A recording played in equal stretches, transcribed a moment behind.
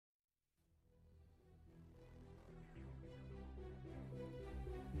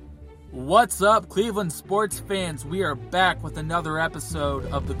What's up, Cleveland sports fans? We are back with another episode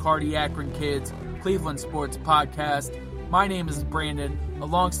of the Cardi Akron Kids Cleveland Sports Podcast. My name is Brandon,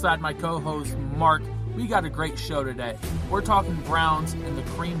 alongside my co-host Mark. We got a great show today. We're talking Browns and the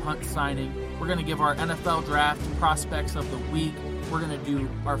Kareem Hunt signing. We're going to give our NFL draft prospects of the week. We're going to do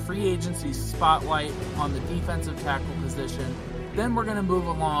our free agency spotlight on the defensive tackle position. Then we're going to move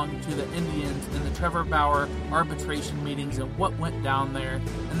along to the Indians and the Trevor Bauer arbitration meetings and what went down there.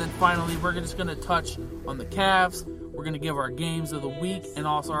 And then finally, we're just going to touch on the Cavs. We're going to give our games of the week and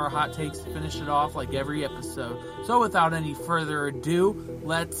also our hot takes to finish it off like every episode. So without any further ado,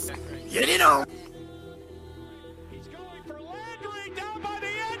 let's get it on. He's going for Landry down by the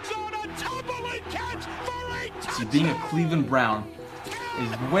end zone. A tumbling catch for a touchdown. See, being a Cleveland Brown is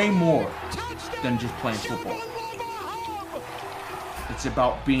way more than just playing football. It's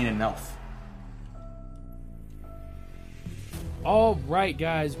about being an elf. All right,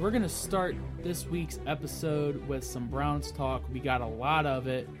 guys, we're going to start this week's episode with some Browns talk. We got a lot of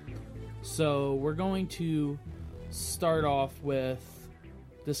it. So we're going to start off with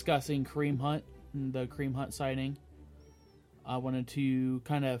discussing Kareem Hunt and the Kareem Hunt signing. I wanted to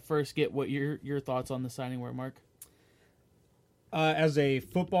kind of first get what your thoughts on the signing were, Mark. As a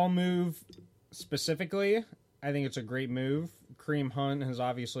football move specifically, I think it's a great move. Kareem Hunt has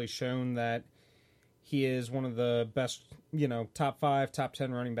obviously shown that he is one of the best, top 5, top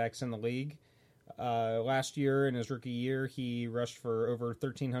 10 running backs in the league. Last year, in his rookie year, he rushed for over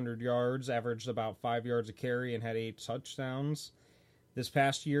 1,300 yards, averaged about 5 yards a carry, and had 8 touchdowns. This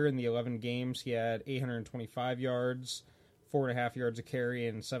past year, in the 11 games, he had 825 yards, 4.5 yards a carry,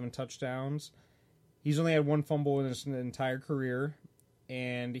 and 7 touchdowns. He's only had 1 fumble in his entire career,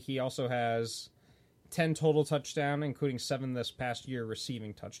 and he also has 10 total touchdowns, including 7 this past year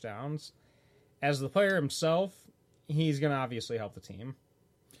receiving touchdowns. As the player himself, he's going to obviously help the team.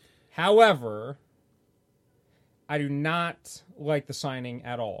 However, I do not like the signing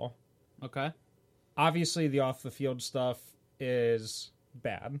at all. Okay. Obviously, the off-the-field stuff is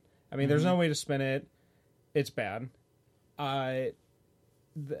bad. I mean, there's no way to spin it. It's bad. As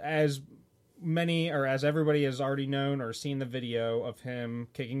everybody has already known or seen the video of him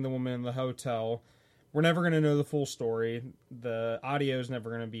kicking the woman in the hotel, we're never going to know the full story. The audio is never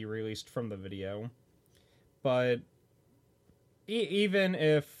going to be released from the video. But even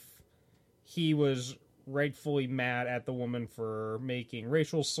if he was rightfully mad at the woman for making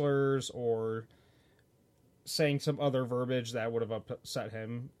racial slurs or saying some other verbiage that would have upset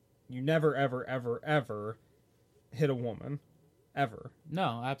him, you never, ever, ever, ever hit a woman. Ever.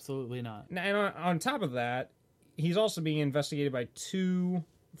 No, absolutely not. And on top of that, he's also being investigated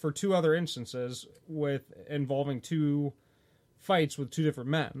for 2 other instances involving 2 fights with 2 different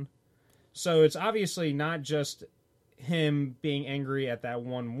men. So it's obviously not just him being angry at that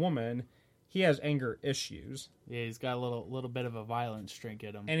one woman. He has anger issues. Yeah, he's got a little bit of a violent streak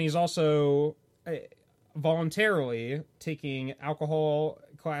at him. And he's also voluntarily taking alcohol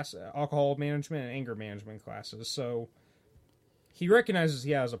management and anger management classes. So he recognizes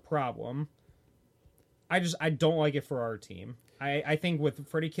he has a problem. I don't like it for our team. I think with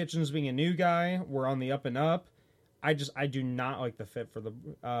Freddie Kitchens being a new guy, we're on the up and up. I do not like the fit for the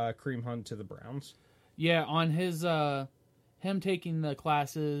Kareem Hunt to the Browns. Yeah, on his him taking the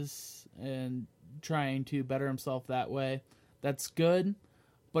classes and trying to better himself that way, that's good,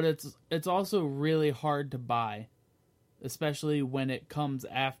 but it's also really hard to buy, especially when it comes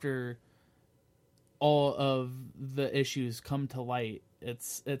after all of the issues come to light.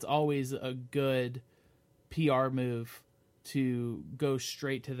 It's always a good PR move to go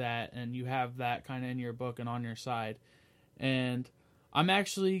straight to that, and you have that kind of in your book and on your side. And I'm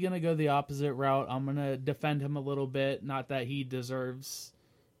actually going to go the opposite route. I'm going to defend him a little bit. Not that he deserves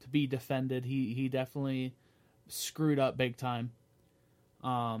to be defended. He definitely screwed up big time.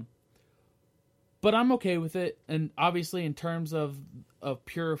 But I'm okay with it. And obviously in terms of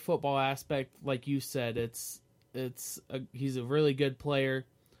pure football aspect, like you said, he's a really good player.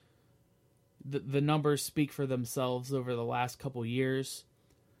 The numbers speak for themselves over the last couple years.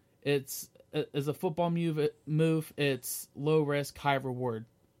 It's as a football move, it's low risk, high reward.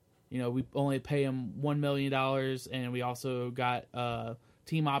 We only pay him $1 million, and we also got a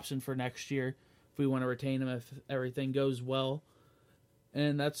team option for next year if we want to retain him if everything goes well.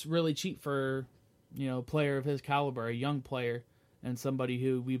 And that's really cheap for a player of his caliber, a young player, and somebody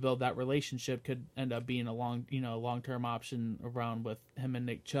who we build that relationship could end up being a long-term option around with him and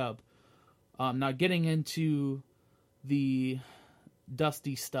Nick Chubb. Now getting into the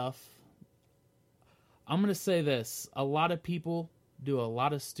dusty stuff, I'm going to say this. A lot of people do a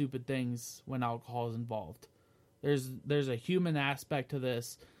lot of stupid things when alcohol is involved. There's a human aspect to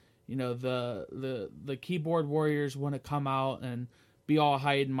this. the keyboard warriors want to come out and be all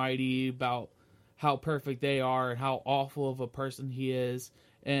high and mighty about how perfect they are and how awful of a person he is.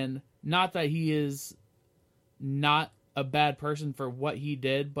 And not that he is not a bad person for what he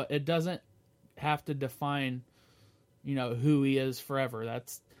did, but it doesn't have to define, who he is forever.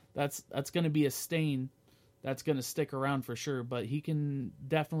 That's going to be a stain that's going to stick around for sure, but he can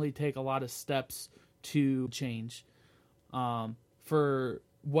definitely take a lot of steps to change for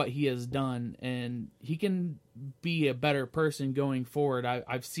what he has done, and he can be a better person going forward.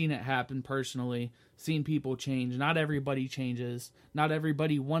 I've seen it happen personally, seen people change. Not everybody changes. Not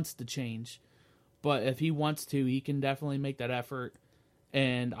everybody wants to change, but if he wants to, he can definitely make that effort.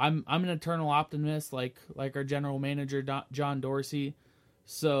 And I'm an eternal optimist, like our general manager, John Dorsey.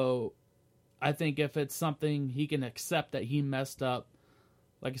 So I think if it's something he can accept that he messed up,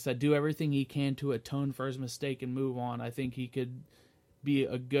 like I said, do everything he can to atone for his mistake and move on, I think he could be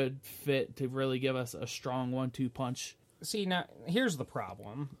a good fit to really give us a strong 1-2 punch. See, now, here's the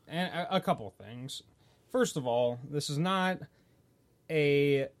problem, and a couple things. First of all, this is not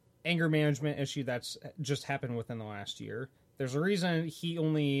a anger management issue that's just happened within the last year. There's a reason he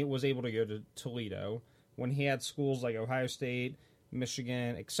only was able to go to Toledo when he had schools like Ohio State,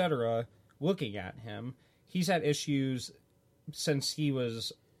 Michigan, etc. looking at him. He's had issues since he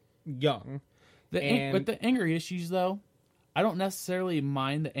was young. With the anger issues, though, I don't necessarily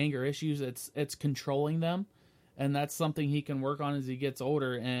mind the anger issues. It's controlling them, and that's something he can work on as he gets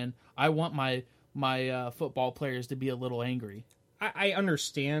older. And I want my football players to be a little angry. I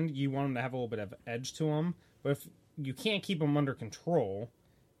understand you want them to have a little bit of edge to them, but if you can't keep them under control,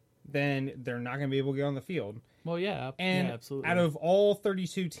 then they're not going to be able to get on the field. Well, yeah, absolutely. Out of all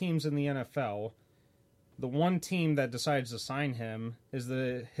 32 teams in the NFL, the one team that decides to sign him is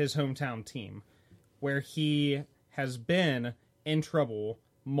his hometown team, where he has been in trouble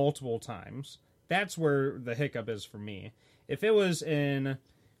multiple times. That's where the hiccup is for me. If it was in,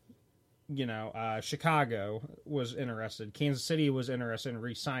 Chicago was interested, Kansas City was interested in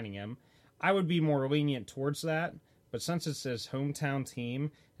re-signing him, I would be more lenient towards that. But since it's his hometown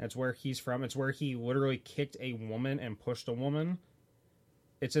team, and it's where he's from, it's where he literally kicked a woman and pushed a woman,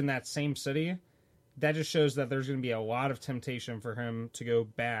 it's in that same city, that just shows that there's going to be a lot of temptation for him to go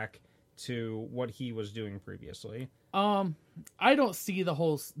back to what he was doing previously. I don't see the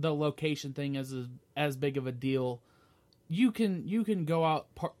location thing as big of a deal. You can go out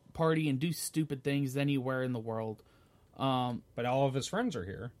party and do stupid things anywhere in the world. But all of his friends are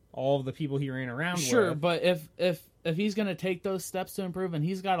here. All of the people he ran around with. Sure, but if he's going to take those steps to improve, and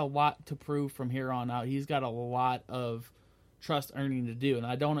he's got a lot to prove from here on out, he's got a lot of trust earning to do, and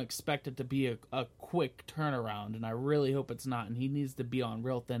I don't expect it to be a quick turnaround, and I really hope it's not, and he needs to be on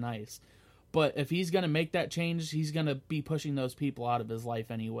real thin ice. But if he's going to make that change, he's going to be pushing those people out of his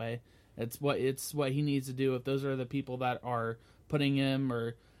life anyway. It's what he needs to do. If those are the people that are putting him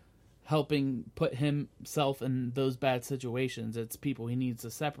or helping put himself in those bad situations, it's people he needs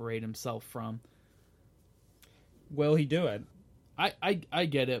to separate himself from. Will he do it? I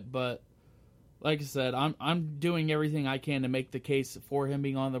get it, but like I said, I'm doing everything I can to make the case for him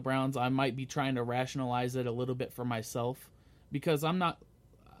being on the Browns. I might be trying to rationalize it a little bit for myself, because I'm not,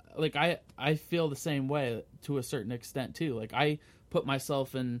 like, I feel the same way to a certain extent too. Like, I put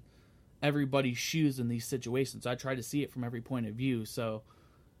myself in everybody's shoes in these situations. I try to see it from every point of view. So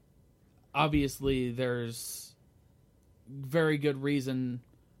obviously there's very good reason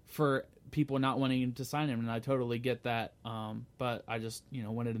for people not wanting to sign him, and I totally get that. But I just,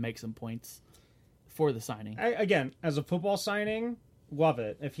 wanted to make some points for the signing. Again, as a football signing, love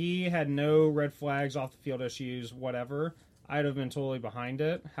it. If he had no red flags, off the field issues, whatever, I'd have been totally behind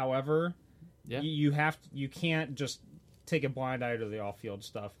it. However, you can't just take a blind eye to the off field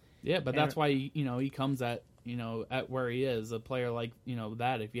stuff. Yeah, but that's why he comes at where he is. A player like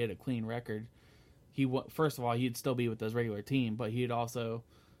that, if he had a clean record, first of all, he'd still be with his regular team, but you'd also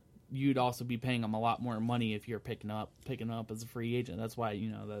be paying him a lot more money if you're picking up as a free agent. That's why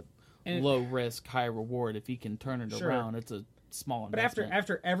that low risk, high reward. If he can turn it around, it's a small investment. But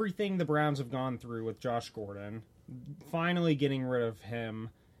after everything the Browns have gone through with Josh Gordon, finally getting rid of him,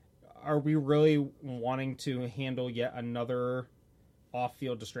 are we really wanting to handle yet another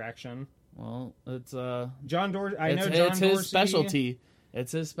off-field distraction? Well, it's John Dorsey. It's his specialty.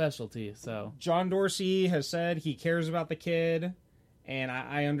 It's his specialty. So John Dorsey has said he cares about the kid, and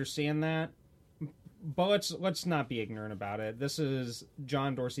I understand that. But let's not be ignorant about it. This is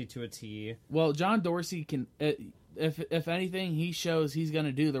John Dorsey to a T. Well, John Dorsey can, if anything, he shows he's going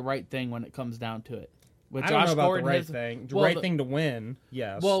to do the right thing when it comes down to it. I don't know about the right thing. The right thing to win,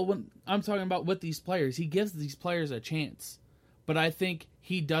 yes. Well, when I'm talking about with these players, he gives these players a chance. But I think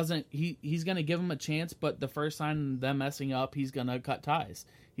he doesn't. He's going to give him a chance. But the first sign of them messing up, he's going to cut ties.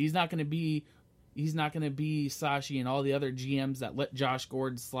 He's not going to be Sashi and all the other GMs that let Josh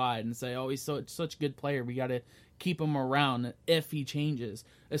Gordon slide and say, "Oh, he's such a good player. We got to keep him around if he changes."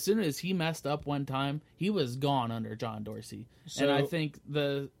 As soon as he messed up one time, he was gone under John Dorsey. So, and I think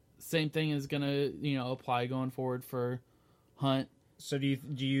the same thing is going to apply going forward for Hunt. So do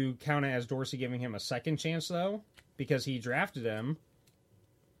you count it as Dorsey giving him a second chance though? Because he drafted him.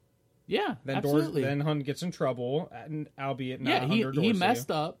 Yeah, then absolutely. Then Hunt gets in trouble, albeit not he under Dorsey. he messed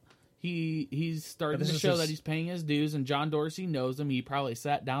up. He's starting to show that he's paying his dues, and John Dorsey knows him. He probably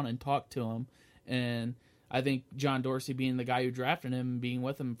sat down and talked to him, and I think John Dorsey, being the guy who drafted him and being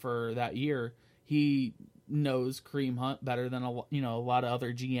with him for that year, he knows Kareem Hunt better than a lot of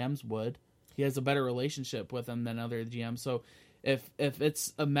other GMs would. He has a better relationship with him than other GMs. So if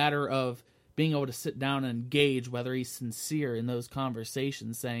it's a matter of being able to sit down and gauge whether he's sincere in those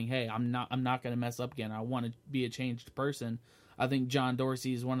conversations, saying, "Hey, I'm not going to mess up again. I want to be a changed person." I think John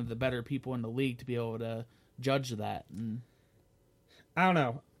Dorsey is one of the better people in the league to be able to judge that. And I don't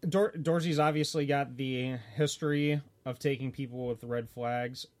know. Dorsey's obviously got the history of taking people with red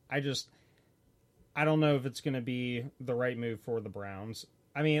flags. I don't know if it's going to be the right move for the Browns.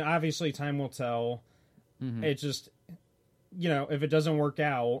 I mean, obviously time will tell. Mm-hmm. It just, if it doesn't work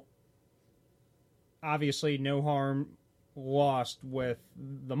out, obviously no harm lost with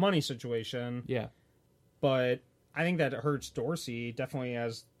the money situation. Yeah. But I think that it hurts Dorsey definitely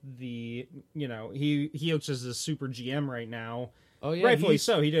as the, he looks as a super GM right now. Oh yeah, rightfully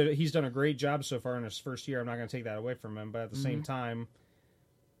so. He's done a great job so far in his first year. I'm not going to take that away from him, but at the same time,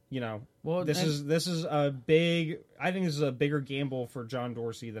 this is a big. I think this is a bigger gamble for John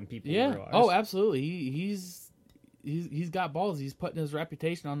Dorsey than people realize. Oh, absolutely. He's got balls. He's putting his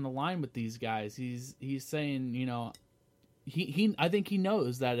reputation on the line with these guys. He's saying, he I think he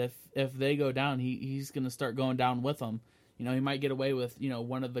knows that if they go down, he's going to start going down with them. He might get away with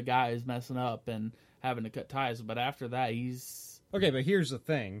one of the guys messing up and having to cut ties, but after that, he's okay. But here's the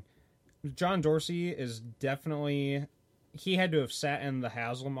thing: John Dorsey is definitely. He had to have sat in the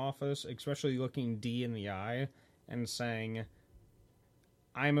Haslam office, especially looking D in the eye and saying,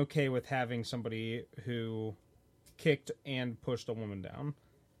 "I'm okay with having somebody who kicked and pushed a woman down."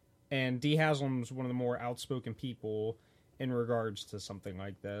 And D Haslam's one of the more outspoken people in regards to something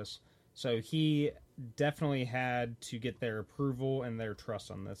like this. So he definitely had to get their approval and their trust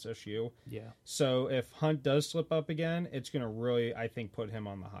on this issue. Yeah. So if Hunt does slip up again, it's going to really, I think, put him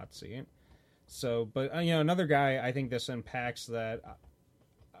on the hot seat. So, but, another guy I think this impacts that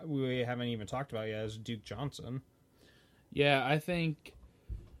we haven't even talked about yet is Duke Johnson. Yeah, I think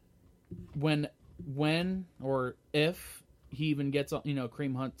when or if he even gets,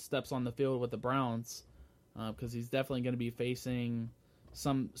 Kareem Hunt steps on the field with the Browns, because he's definitely going to be facing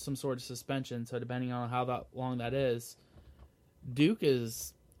some sort of suspension. So depending on how long that is, Duke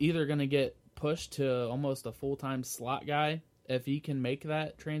is either going to get pushed to almost a full-time slot guy if he can make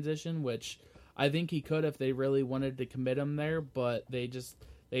that transition, which I think he could if they really wanted to commit him there, but they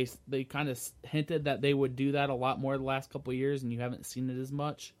kind of hinted that they would do that a lot more the last couple of years, and you haven't seen it as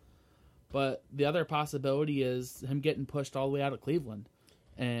much. But the other possibility is him getting pushed all the way out of Cleveland,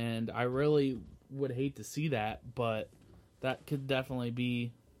 and I really would hate to see that, but that could definitely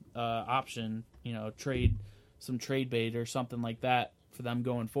be an option, trade bait or something like that for them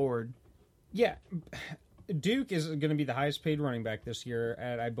going forward. Yeah, Duke is going to be the highest paid running back this year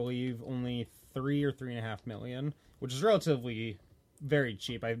at, I believe, only $3 or $3.5 million, which is relatively very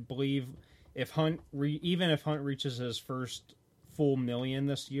cheap. I believe if Hunt reaches his first full million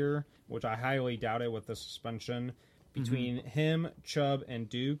this year, which I highly doubt it with the suspension, between him, Chubb, and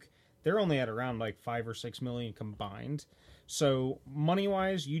Duke, they're only at around like $5 or $6 million combined. So money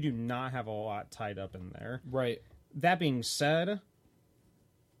wise, you do not have a lot tied up in there. Right. That being said,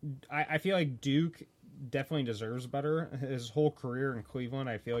 I feel like Duke definitely deserves better. His whole career in Cleveland,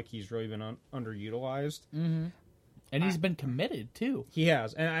 I feel like he's really been underutilized. Mm-hmm. And he's been committed too. He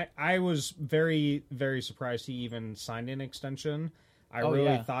has, and I was very, very surprised he even signed an extension. I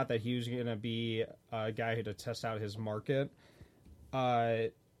really thought that he was going to be a guy who to test out his market.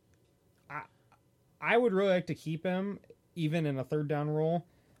 I would really like to keep him, even in a third down role.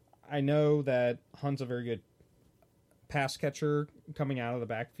 I know that Hunt's a very good pass catcher coming out of the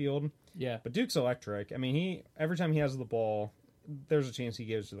backfield. Yeah. But Duke's electric. I mean, every time he has the ball, there's a chance he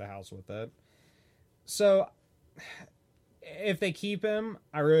goes to the house with it. So if they keep him,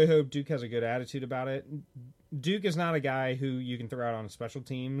 I really hope Duke has a good attitude about it. Duke is not a guy who you can throw out on special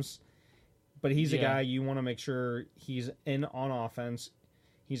teams, but he's a guy you want to make sure he's in on offense.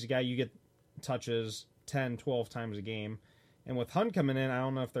 He's a guy you get touches 10, 12 times a game. And with Hunt coming in, I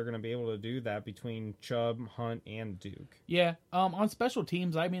don't know if they're going to be able to do that between Chubb, Hunt, and Duke. Yeah. On special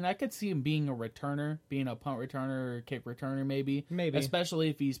teams, I mean, I could see him being a returner, being a punt returner or kick returner, maybe. Maybe. Especially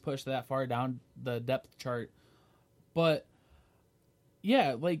if he's pushed that far down the depth chart. But,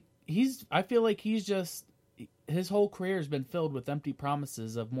 yeah, like, I feel like he's just, his whole career has been filled with empty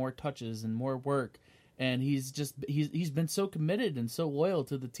promises of more touches and more work. And he's been so committed and so loyal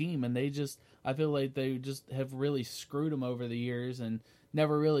to the team, and I feel like they just have really screwed him over the years and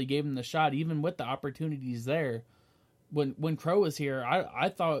never really gave him the shot, even with the opportunities there. When Crow was here, I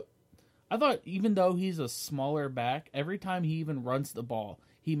thought even though he's a smaller back, every time he even runs the ball,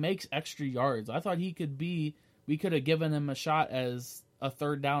 he makes extra yards. I thought we could have given him a shot as a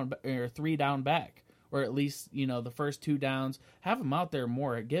 3rd down or 3 down back, or at least, the first 2 downs, have him out there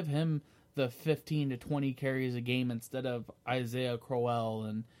more, give him the 15 to 20 carries a game instead of Isaiah Crowell,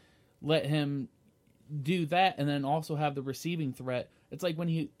 and let him do that, and then also have the receiving threat. It's like when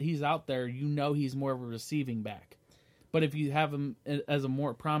he's out there, he's more of a receiving back. But if you have him as a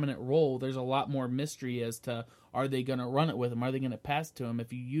more prominent role, there's a lot more mystery as to, are they going to run it with him? Are they going to pass to him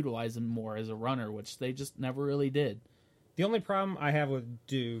if you utilize him more as a runner, which they just never really did. The only problem I have with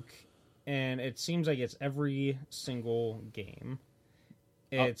Duke, and it seems like it's every single game,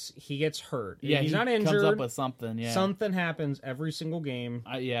 he gets hurt. Yeah, he's not injured. Comes up with something. Yeah, something happens every single game.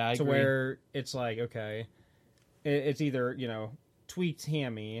 I to agree. Where it's like, okay, it's either tweaked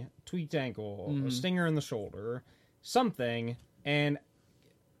hammy, tweaked ankle, a stinger in the shoulder, something, and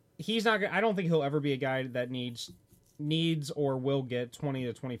he's not. I don't think he'll ever be a guy that needs or will get 20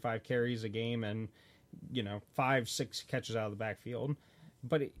 to 25 carries a game and 5-6 catches out of the backfield,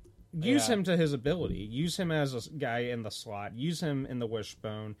 but. Use him to his ability. Use him as a guy in the slot. Use him in the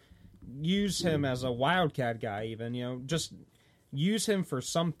wishbone. Use him as a wildcat guy even. Just use him for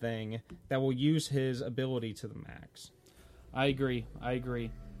something that will use his ability to the max. I agree.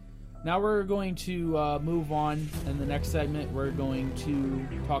 Now we're going to move on. In the next segment, we're going to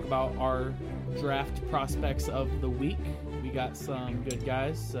talk about our draft prospects of the week. We got some good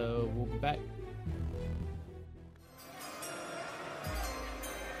guys, so we'll be back.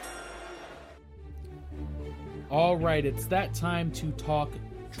 All right, it's that time to talk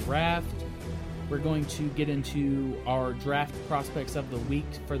draft. We're going to get into our draft prospects of the week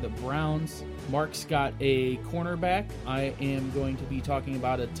for the Browns. Mark's got a cornerback. I am going to be talking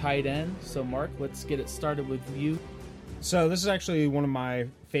about a tight end. So, Mark, let's get it started with you. So, this is actually one of my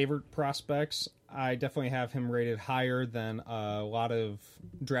favorite prospects. I definitely have him rated higher than a lot of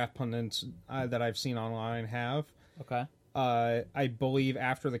draft pundits that I've seen online have. Okay. I believe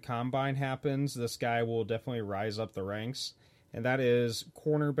after the combine happens, this guy will definitely rise up the ranks, and that is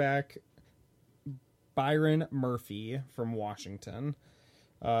cornerback Byron Murphy from Washington.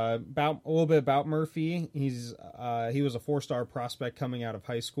 About a little bit about Murphy. He was a 4-star prospect coming out of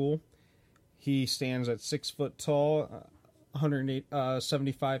high school. He stands at 6 foot tall,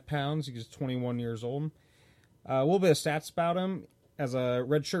 175 pounds. He's 21 years old. A little bit of stats about him. As a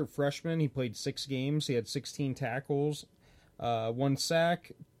redshirt freshman, he played 6 games. He had 16 tackles, 1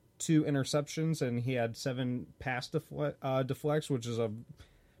 sack, 2 interceptions, and he had 7 pass deflects, which is a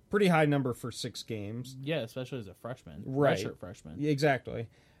pretty high number for 6 games. Yeah, especially as a freshman. Right. Redshirt freshman. Exactly.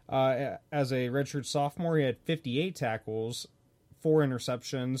 As a redshirt sophomore, he had 58 tackles, 4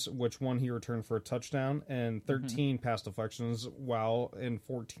 interceptions, which one he returned for a touchdown, and 13 pass deflections while in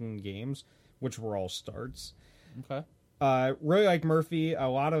 14 games, which were all starts. Okay. Really like Murphy. A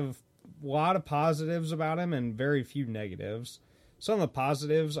lot of positives about him and very few negatives. Some of the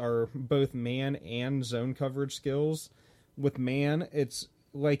positives are both man and zone coverage skills. With man, it's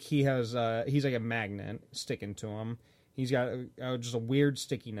like he's like a magnet sticking to him. He's got just a weird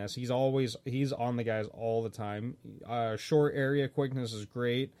stickiness. He's on the guys all the time. Short area quickness is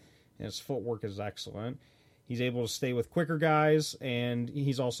great, and his footwork is excellent. He's able to stay with quicker guys, and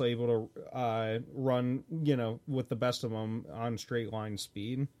he's also able to run, with the best of them on straight line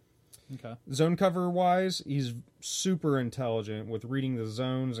speed. Okay. Zone cover wise, he's super intelligent with reading the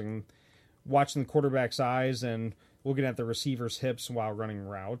zones and watching the quarterback's eyes and looking at the receiver's hips while running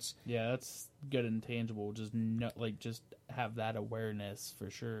routes. Yeah, that's good and tangible. Just have that awareness for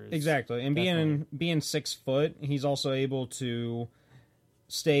sure. Exactly, and being 6 foot, he's also able to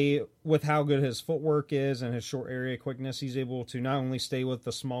stay with how good his footwork is and his short area quickness. He's able to not only stay with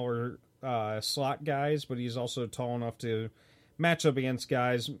the smaller slot guys, but he's also tall enough to match up against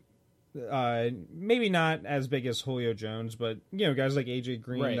guys maybe not as big as Julio Jones, but guys like AJ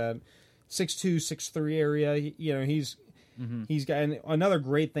Green, right. That 6'2", 6'3" area. He's got, and another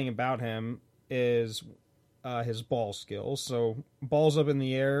great thing about him is his ball skills. So balls up in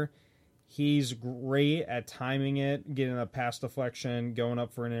the air, He's great at timing it, getting a pass deflection, going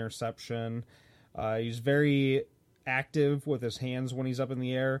up for an interception. He's very active with his hands when he's up in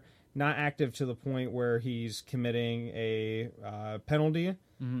the air. Not active to the point where he's committing a penalty,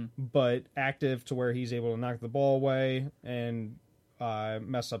 but active to where he's able to knock the ball away and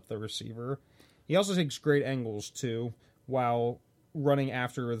mess up the receiver. He also takes great angles, too, while running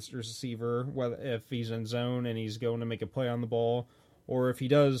after his receiver, whether if he's in zone and he's going to make a play on the ball, or if he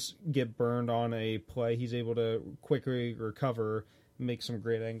does get burned on a play, he's able to quickly recover and make some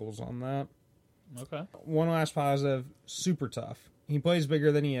great angles on that. Okay. One last positive, super tough. He plays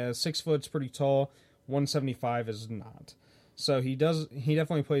bigger than he is. 6 foot's pretty tall. 175 is not. So he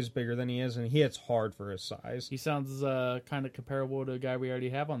definitely plays bigger than he is, and he hits hard for his size. He sounds kind of comparable to a guy we already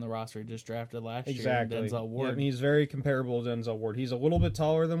have on the roster, just drafted last Exactly. year, Denzel Ward. Yeah, he's very comparable to Denzel Ward. He's a little bit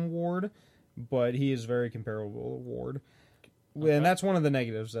taller than Ward, but he is very comparable to Ward. Okay. And that's one of the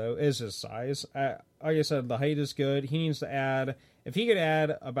negatives, though, is his size. Like I said, the height is good. He needs to add, if he could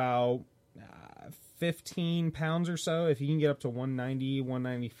add about 15 pounds or so, if he can get up to 190,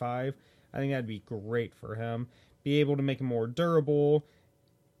 195, I think that'd be great for him. Be able to make him more durable.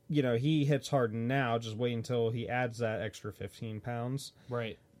 You know, he hits hard now. Just wait until he adds that extra 15 pounds.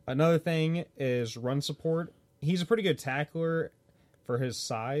 Right. Another thing is run support. He's a pretty good tackler for his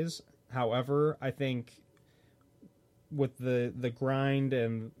size. However, I think with the grind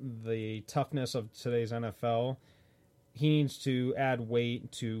and the toughness of today's NFL, he needs to add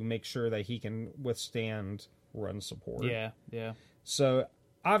weight to make sure that he can withstand run support. Yeah. So,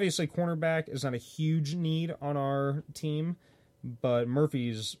 obviously, cornerback is not a huge need on our team, but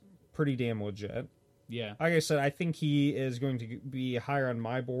Murphy's pretty damn legit. Yeah. Like I said, I think he is going to be higher on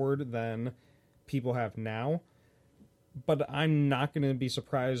my board than people have now. But I'm not going to be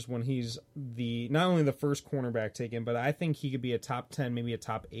surprised when he's not only the first cornerback taken, but I think he could be a top 10, maybe a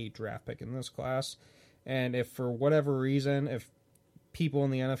top 8 draft pick in this class. And if for whatever reason, if people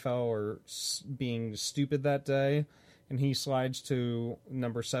in the NFL are being stupid that day, and he slides to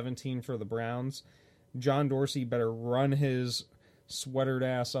number 17 for the Browns, John Dorsey better run his sweatered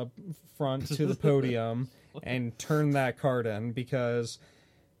ass up front to the podium and turn that card in, because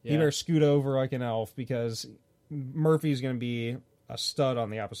he better scoot over like an elf, because Murphy's going to be a stud on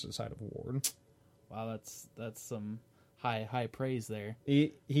the opposite side of Ward. Wow, that's some high praise there.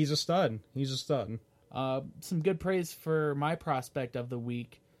 He's a stud. He's a stud. Some good praise for my prospect of the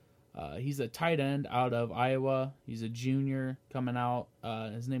week. He's a tight end out of Iowa. He's a junior coming out.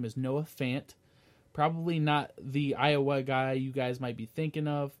 His name is Noah Fant. Probably not the Iowa guy you guys might be thinking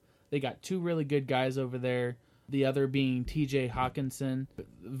of. They got 2 really good guys over there. The other being TJ Hawkinson.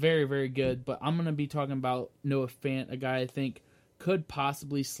 Very, very good. But I'm going to be talking about Noah Fant, a guy I think could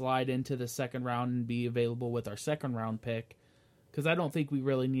possibly slide into the second round and be available with our second round pick. Because I don't think we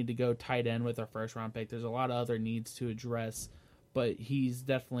really need to go tight end with our first round pick. There's a lot of other needs to address. But he's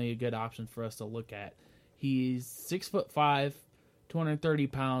definitely a good option for us to look at. He's 6'5", 230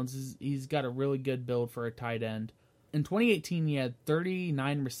 pounds. He's got a really good build for a tight end. In 2018, he had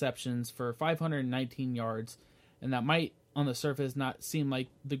 39 receptions for 519 yards. And that might, on the surface, not seem like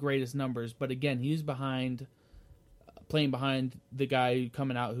the greatest numbers. But again, he's playing behind the guy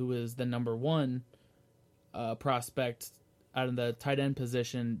coming out who is the number 1 prospect out of the tight end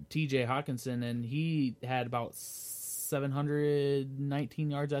position, TJ Hawkinson. And he had about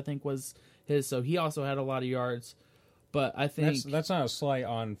 719 yards, I think, was his. So he also had a lot of yards. But I think that's not a slight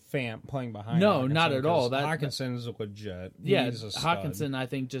on Fant playing behind. No, Hawkinson, not at all. Hawkinson's legit. Yeah, he's a stud. Hawkinson, I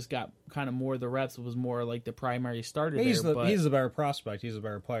think, just got kind of more of the reps. Was more like the primary starter. He's there, the better prospect. He's a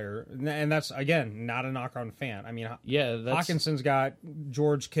better player, and that's again not a knock on Fant. I mean, Hawkinson's got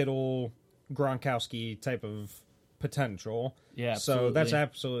George Kittle, Gronkowski type of potential. Yeah, so that's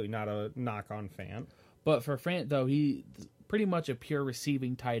absolutely not a knock on Fant. But for Fant, though, he's pretty much a pure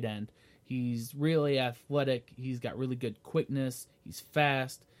receiving tight end. He's really athletic. He's got really good quickness. He's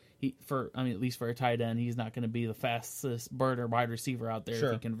fast. At least for a tight end, he's not going to be the fastest bird or wide receiver out there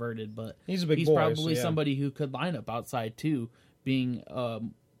if he converted. But he's a big boy, probably somebody who could line up outside too, being a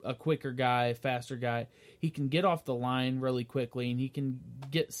quicker guy, faster guy. He can get off the line really quickly, and he can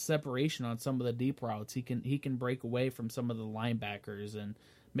get separation on some of the deep routes. He can break away from some of the linebackers and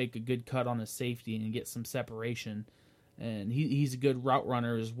make a good cut on a safety and get some separation. And he's a good route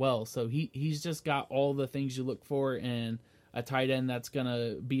runner as well. So he's just got all the things you look for in a tight end that's going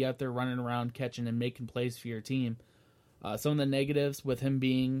to be out there running around, catching and making plays for your team. Some of the negatives with him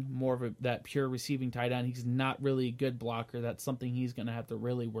being more of that pure receiving tight end, he's not really a good blocker. That's something he's going to have to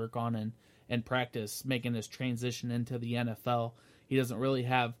really work on and practice making this transition into the NFL. He doesn't really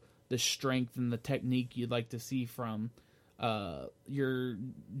have the strength and the technique you'd like to see from your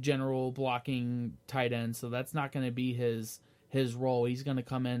general blocking tight end, so that's not going to be his role. He's going to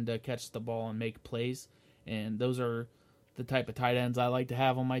come in to catch the ball and make plays, and those are the type of tight ends I like to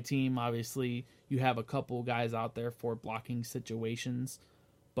have on my team. Obviously, you have a couple guys out there for blocking situations,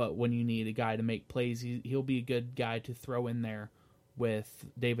 but when you need a guy to make plays, he'll be a good guy to throw in there with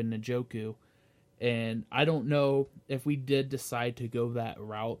David Njoku. And I don't know if we did decide to go that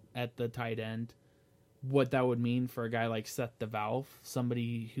route at the tight end, what that would mean for a guy like Seth DeValve,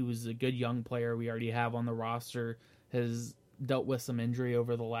 somebody who is a good young player we already have on the roster, has dealt with some injury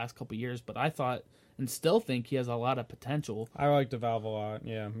over the last couple of years, but I thought and still think he has a lot of potential. I like DeValve a lot.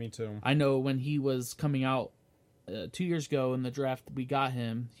 Yeah, me too. I know when he was coming out 2 years ago in the draft, we got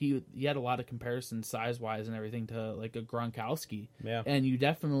him. He had a lot of comparisons size-wise and everything to like a Gronkowski. Yeah. And you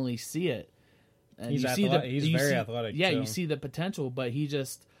definitely see it. And He's very athletic. Yeah, too. you see the potential, but he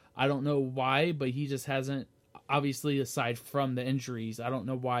just, I don't know why, but he just hasn't, obviously aside from the injuries, I don't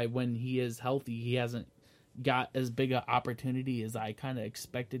know why when he is healthy, he hasn't got as big an opportunity as I kind of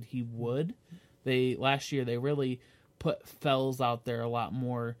expected he would. Last year, they really put Fells out there a lot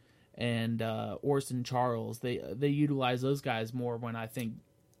more, and Orson Charles. They utilize those guys more when I think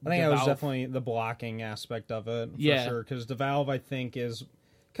that was definitely the blocking aspect of it, for sure. Because DeValve, I think, is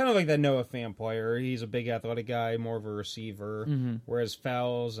kind of like that Noah Fant player. He's a big athletic guy, more of a receiver, whereas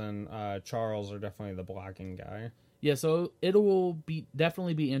Fells and Charles are definitely the blocking guy. Yeah, so it will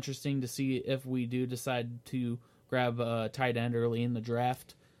definitely be interesting to see if we do decide to grab a tight end early in the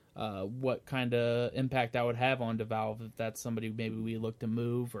draft. What kind of impact that would have on DeValve, if that's somebody maybe we look to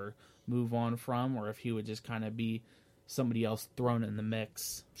move on from, or if he would just kind of be somebody else thrown in the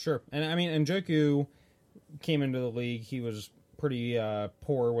mix. Sure. And I mean, Njoku came into the league, he was pretty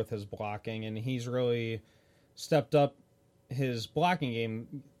poor with his blocking, and he's really stepped up his blocking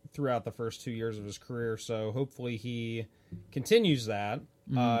game throughout the first 2 years of his career, so hopefully he continues that.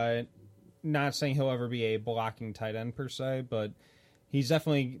 Not saying he'll ever be a blocking tight end per se, but he's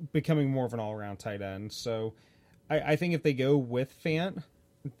definitely becoming more of an all-around tight end. So I think if they go with Fant,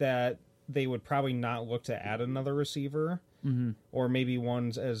 that they would probably not look to add another receiver, or maybe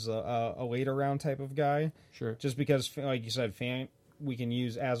one's as a later round type of guy. Sure. Just because, like you said, Fant we can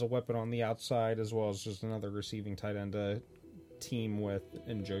use as a weapon on the outside, as well as just another receiving tight end to team with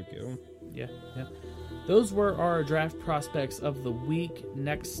Njoku. Yeah. Those were our draft prospects of the week.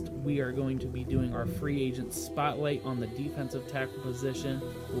 Next, we are going to be doing our free agent spotlight on the defensive tackle position.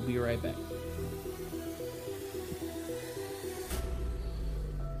 We'll be right back.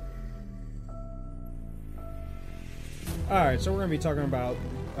 All right, so we're going to be talking about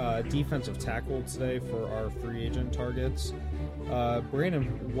defensive tackle today for our free agent targets. Brandon,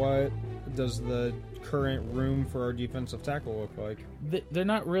 what does the current room for our defensive tackle look like? They're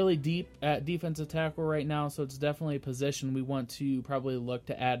not really deep at defensive tackle right now, so it's definitely a position we want to probably look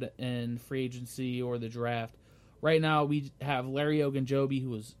to add in free agency or the draft. Right now, we have Larry Ogunjobi,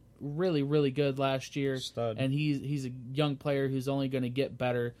 who was really, really good last year. Stud. And he's a young player who's only going to get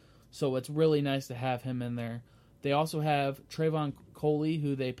better, so it's really nice to have him in there. They also have Trayvon Coley,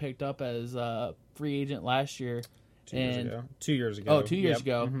 who they picked up as a free agent last year. 2 years ago. 2 years ago. Oh, 2 years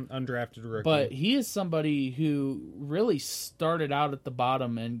ago. Undrafted rookie. But he is somebody who really started out at the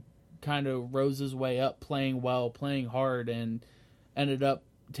bottom and kind of rose his way up, playing well, playing hard, and ended up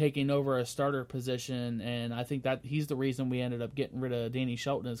taking over a starter position. And I think that he's the reason we ended up getting rid of Danny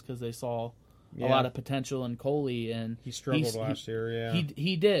Shelton, is because they saw a lot of potential in Coley. And he struggled last year, yeah.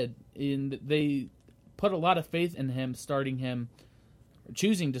 He did. And they put a lot of faith in him,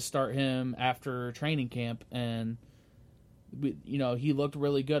 choosing to start him after training camp. And he looked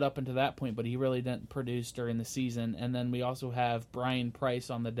really good up until that point, but he really didn't produce during the season. And then we also have Brian Price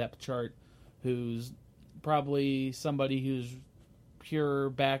on the depth chart, who's probably somebody who's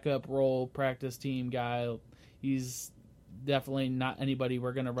pure backup role, practice team guy. He's definitely not anybody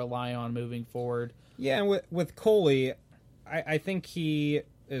we're going to rely on moving forward. Yeah, and with Coley, I think he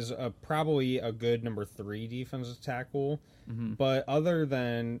is probably a good number 3 defensive tackle. But other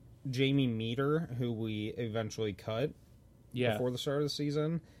than Jamie Meter, who we eventually cut before the start of the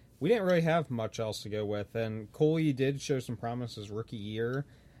season, we didn't really have much else to go with. And Coley did show some promise his rookie year,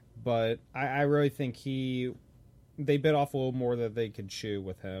 but I really think they bit off a little more than they could chew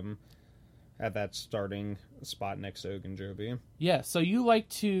with him at that starting spot next to Ogunjobi. Yeah, so you like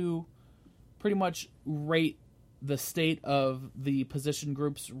to pretty much rate the state of the position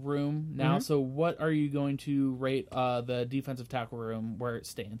group's room now. So what are you going to rate the defensive tackle room where it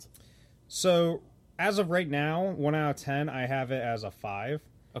stands? So as of right now, 1 out of 10, I have it as a 5.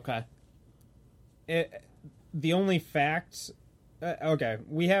 Okay. The only fact... okay,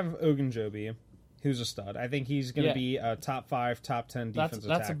 we have Ogunjobi, who's a stud. I think he's going to be a top 5, top 10 defensive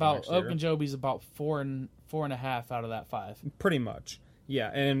tackle. That's about next year. Ogunjobi's about 4.5 out of that 5. Pretty much. Yeah,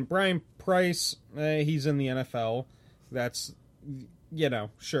 and Brian Price, he's in the NFL. That's,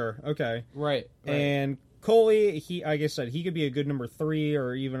 sure, okay. Right. And Coley, like I said, he could be a good number 3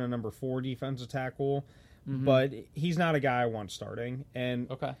 or even a number 4 defensive tackle, but he's not a guy I want starting.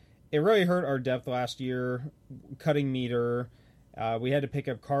 And it really hurt our depth last year, cutting meter. We had to pick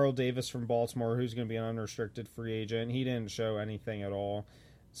up Carl Davis from Baltimore, who's going to be an unrestricted free agent. He didn't show anything at all.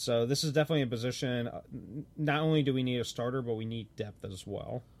 So this is definitely a position. Not only do we need a starter, but we need depth as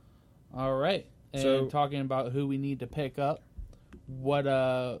well. All right. And talking about who we need to pick up, what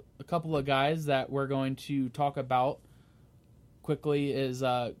a couple of guys that we're going to talk about quickly is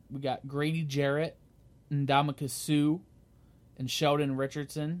we got Grady Jarrett, Ndamukong Suh, and Sheldon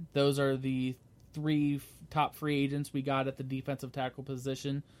Richardson. Those are the 3 top free agents we got at the defensive tackle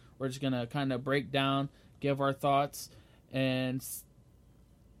position. We're just going to kind of break down, give our thoughts, and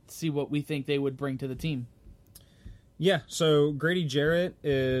see what we think they would bring to the team. Yeah, so Grady Jarrett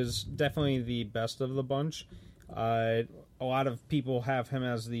is definitely the best of the bunch. A lot of people have him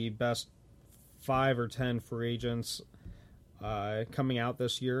as the best 5 or 10 free agents coming out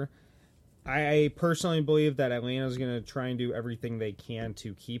this year. I personally believe that Atlanta is going to try and do everything they can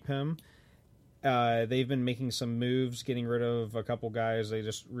to keep him. They've been making some moves, getting rid of a couple guys. They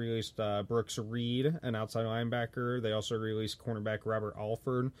just released Brooks Reed, an outside linebacker. They also released cornerback Robert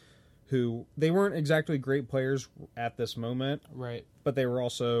Alford, who they weren't exactly great players at this moment, right? But they were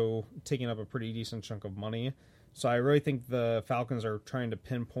also taking up a pretty decent chunk of money. So I really think the Falcons are trying to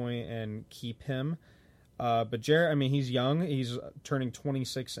pinpoint and keep him. But Jarrett, I mean, he's young. He's turning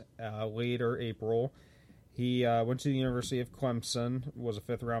 26 later April. He went to the University of Clemson, was a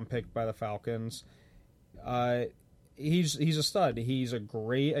 5th-round pick by the Falcons. He's a stud. He's a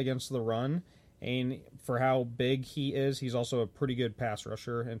great against the run, and for how big he is, he's also a pretty good pass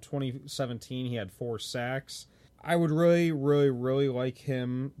rusher. In 2017, he had 4 sacks. I would really, really, really like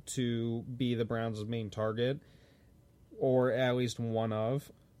him to be the Browns' main target, or at least one of.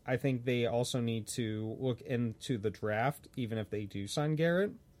 I think they also need to look into the draft, even if they do sign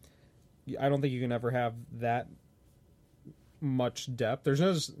Garrett. I don't think you can ever have that much depth.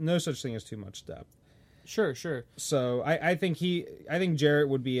 There's no such thing as too much depth. Sure. So I think Jarrett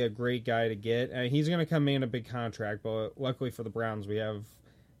would be a great guy to get. He's going to come in a big contract, but luckily for the Browns, we have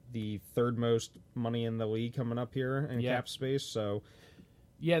the 3rd most money in the league coming up here in cap space. So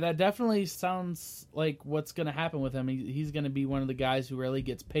yeah, that definitely sounds like what's going to happen with him. He's going to be one of the guys who really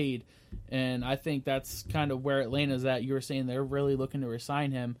gets paid, and I think that's kind of where Atlanta's at. You were saying they're really looking to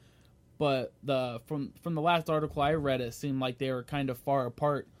re-sign him. But from the last article I read, it seemed like they were kind of far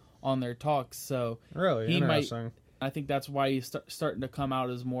apart on their talks. So really interesting. I think that's why he's starting to come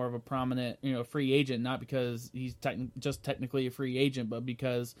out as more of a prominent, free agent. Not because he's just technically a free agent, but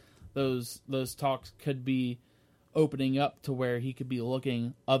because those talks could be opening up to where he could be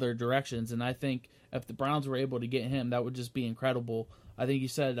looking other directions. And I think if the Browns were able to get him, that would just be incredible. I think you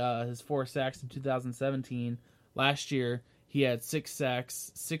said his 4 sacks in 2017. Last year, he had 6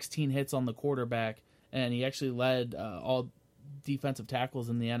 sacks, 16 hits on the quarterback, and he actually led all defensive tackles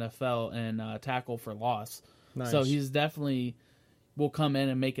in the NFL and tackle for loss. Nice. So he's definitely will come in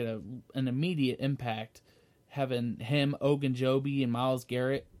and make it an immediate impact. Having him, Ogunjobi, and Myles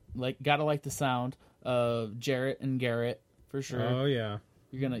Garrett, gotta like the sound of Jarrett and Garrett for sure. Oh yeah,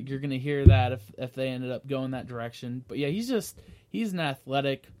 you're gonna hear that if they ended up going that direction. But yeah, he's an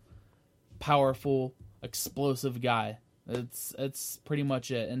athletic, powerful, explosive guy. It's pretty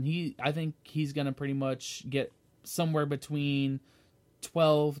much it. And I think he's going to pretty much get somewhere between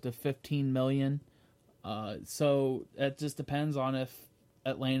 12 to 15 million. So it just depends on if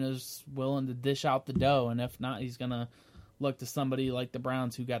Atlanta's willing to dish out the dough, and if not, he's going to look to somebody like the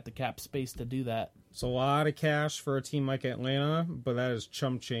Browns who got the cap space to do that. It's a lot of cash for a team like Atlanta, but that is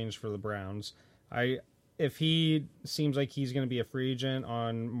chump change for the Browns. If he seems like he's going to be a free agent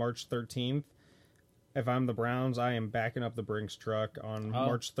on March 13th, if I'm the Browns, I am backing up the Brinks truck on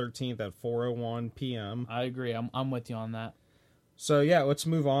March 13th at 4:01 p.m. I agree. I'm with you on that. So, yeah, let's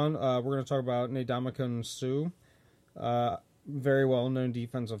move on. We're going to talk about Ndamukong Suh. Very well-known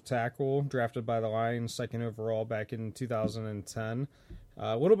defensive tackle, drafted by the Lions, 2nd overall back in 2010.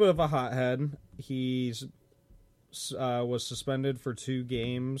 A little bit of a hothead. He was suspended for 2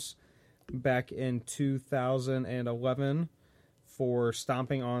 games back in 2011 for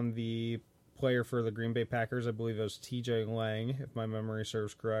stomping on the player for the Green Bay Packers. I believe it was TJ Lang, if my memory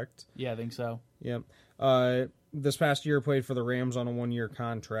serves correct. Yeah, I think so. Yep. This past year, played for the Rams on a 1-year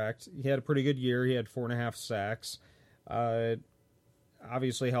contract. He had a pretty good year. He had 4.5 sacks.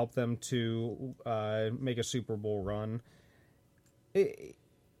 obviously helped them to make a Super Bowl run.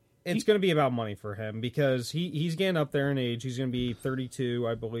 It's going to be about money for him because he's getting up there in age. He's going to be 32,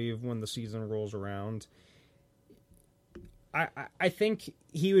 I believe, when the season rolls around. I think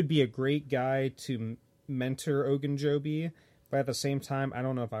he would be a great guy to mentor Ogunjobi, but at the same time, I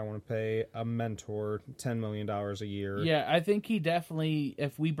don't know if I want to pay a mentor $10 million a year. Yeah, I think he definitely,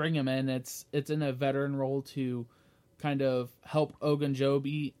 if we bring him in, it's in a veteran role to kind of help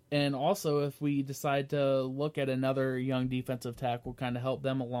Ogunjobi, and also if we decide to look at another young defensive tackle, kind of help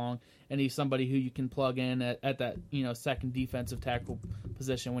them along, and he's somebody who you can plug in at that second defensive tackle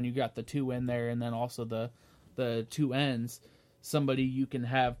position when you got the two in there, and then also the two ends, somebody you can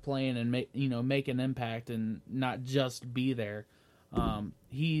have playing and make an impact and not just be there.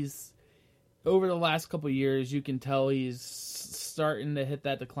 He's over the last couple of years, you can tell he's starting to hit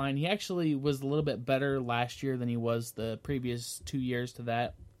that decline. He actually was a little bit better last year than he was the previous 2 years to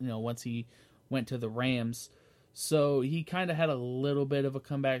that, once he went to the Rams. So he kind of had a little bit of a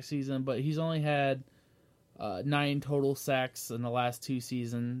comeback season, but he's only had 9 total sacks in the last 2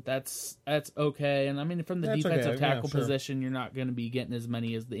 seasons. That's okay. And I mean, from the That's defensive okay. tackle Yeah, sure. position, you're not going to be getting as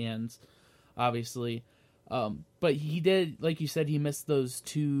many as the ends, obviously. But he did, like you said, he missed those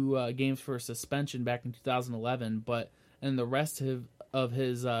 2 games for suspension back in 2011. But in the rest of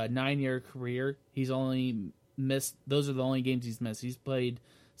his 9-year career, he's only missed. Those are the only games he's missed. He's played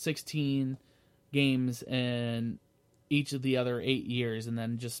 16 games in each of the other 8 years, and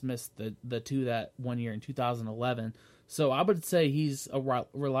then just missed the 2 that 1 year in 2011. So I would say he's a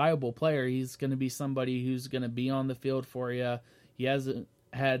reliable player. He's going to be somebody who's going to be on the field for you. He hasn't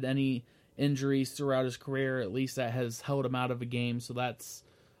had any injuries throughout his career, at least that has held him out of a game. So that's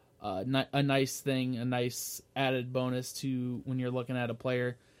a nice thing, a nice added bonus to when you're looking at a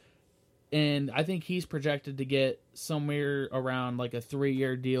player. And I think he's projected to get somewhere around like a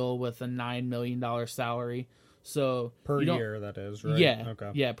 3-year deal with a $9 million salary. So Per year, that is, right? Yeah,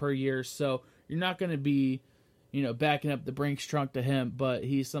 Okay. yeah, per year. So you're not going to be, backing up the Brinks trunk to him, but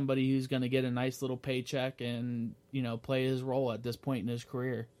he's somebody who's going to get a nice little paycheck and, play his role at this point in his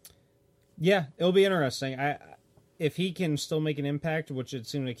career. Yeah, it'll be interesting. If he can still make an impact, which it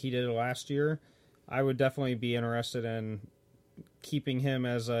seemed like he did last year, I would definitely be interested in keeping him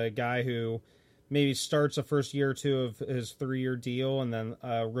as a guy who maybe starts the first year or two of his 3-year deal, and then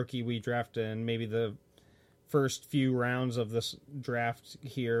a rookie we draft in maybe the first few rounds of this draft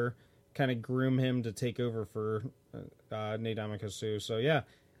here, kind of groom him to take over for Nate Amakasu. So yeah,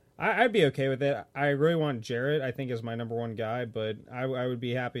 I'd be okay with it. I really want Jarrett, I think, is my number 1 guy, but I would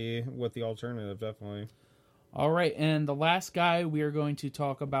be happy with the alternative, definitely. All right, and the last guy we are going to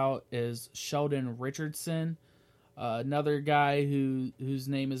talk about is Sheldon Richardson, another guy whose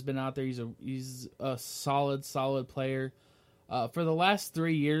name has been out there. He's a solid player. For the last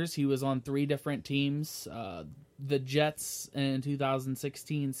 3 years, he was on 3 different teams. The Jets in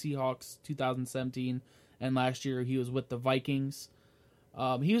 2016, Seahawks 2017, and last year he was with the Vikings.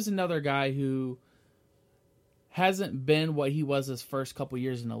 He was another guy who hasn't been what he was his first couple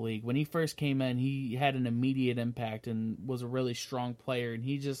years in the league. When he first came in, he had an immediate impact and was a really strong player, and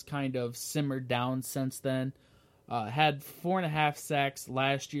he just kind of simmered down since then. Had 4.5 sacks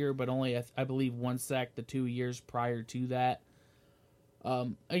last year, but only, I believe, 1 sack the 2 years prior to that.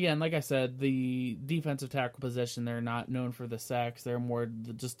 Again, like I said, the defensive tackle position, they're not known for the sacks. They're more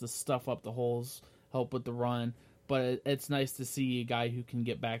just to stuff up the holes, help with the run. But it's nice to see a guy who can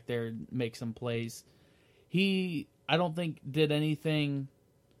get back there and make some plays. He, I don't think, did anything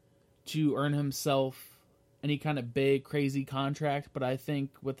to earn himself any kind of big, crazy contract, but I think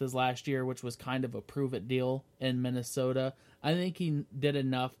with his last year, which was kind of a prove-it deal in Minnesota, I think he did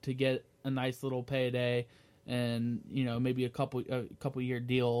enough to get a nice little payday and, maybe a couple year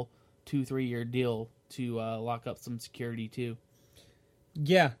deal, 2-3 year deal to lock up some security too.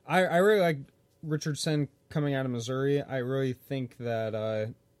 Yeah, I really like Richardson coming out of Missouri. I really think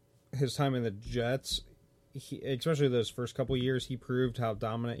that his time in the Jets, especially those first couple years, he proved how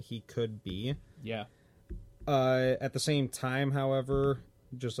dominant he could be. Yeah. At the same time, however,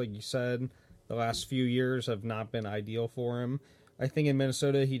 just like you said, the last few years have not been ideal for him. I think in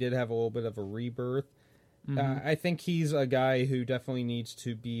Minnesota he did have a little bit of a rebirth. Mm-hmm. I think he's a guy who definitely needs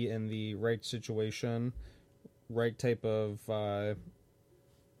to be in the right situation, right type of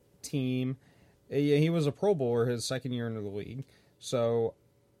team. He was a Pro Bowler his second year into the league. So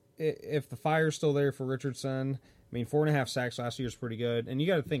if the fire's still there for Richardson, 4.5 sacks last year is pretty good. And you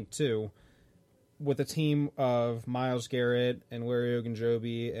got to think, too, with a team of Myles Garrett and Larry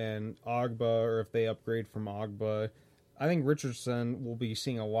Ogunjobi and Ogba, or if they upgrade from Ogba, I think Richardson will be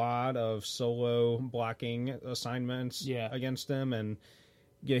seeing a lot of solo blocking assignments against him, and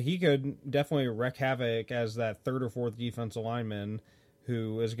he could definitely wreak havoc as that third or fourth defensive lineman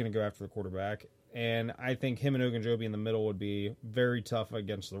who is going to go after the quarterback. And I think him and Ogunjobi in the middle would be very tough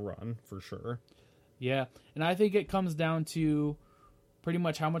against the run, for sure. Yeah, and I think it comes down to pretty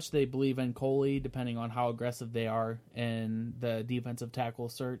much how much they believe in Coley, depending on how aggressive they are in the defensive tackle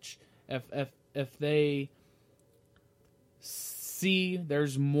search. If they see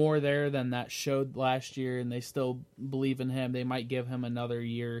there's more there than that showed last year, and they still believe in him, they might give him another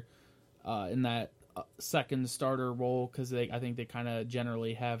year in that second starter role, because I think they kind of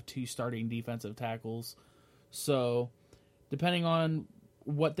generally have 2 starting defensive tackles. So depending on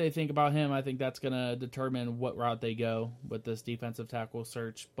what they think about him, I think that's going to determine what route they go with this defensive tackle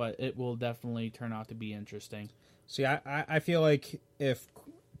search, but it will definitely turn out to be interesting. See, I feel like if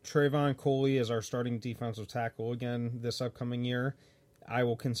Trayvon Coley is our starting defensive tackle again this upcoming year, I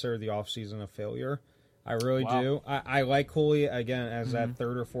will consider the offseason a failure. I really do. I like Coley, again, as that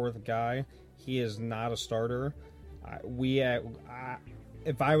third or fourth guy. He is not a starter.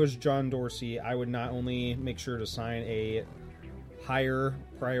 If I was John Dorsey, I would not only make sure to sign a higher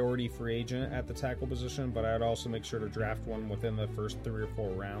priority free agent at the tackle position, but I'd also make sure to draft one within the first 3 or 4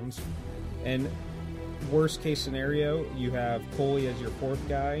 rounds. And worst case scenario, you have Coley as your fourth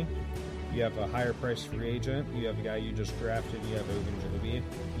guy. You have a higher priced free agent. You have a guy you just drafted. You have Ogunjobi.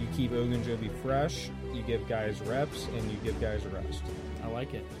 You keep Ogunjobi fresh. You give guys reps, and you give guys a rest. I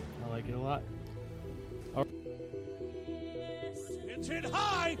like it. I like it a lot. It's hit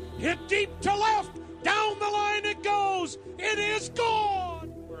high, hit deep to left. Down the line it goes. It is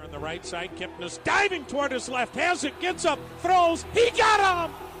gone. We're on the right side. Kipnis diving toward his left. Has it. Gets up. Throws. He got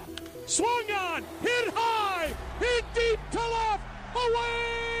him. Swung on. Hit high. Hit deep to left.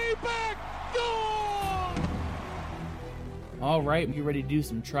 Away back. Gone. All right. You ready to do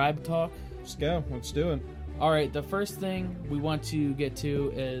some tribe talk? Let's go. Let's do it. All right, the first thing we want to get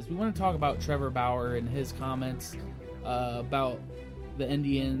to is we want to talk about Trevor Bauer and his comments about the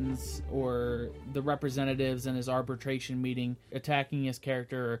Indians or the representatives in his arbitration meeting attacking his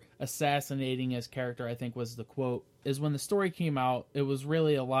character, or assassinating his character, I think was the quote. Is when the story came out, it was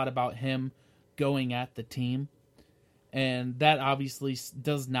really a lot about him going at the team, and that obviously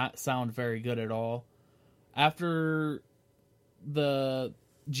does not sound very good at all. After the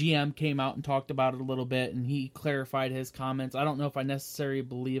GM came out and talked about it a little bit, and he clarified his comments, I don't know if I necessarily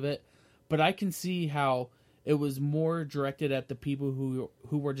believe it, but I can see how it was more directed at the people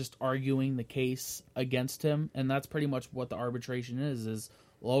who were just arguing the case against him, and that's pretty much what the arbitration is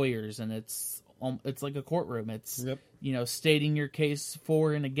lawyers, and it's like a courtroom. It's stating your case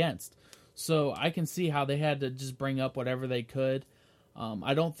for and against. So I can see how they had to just bring up whatever they could.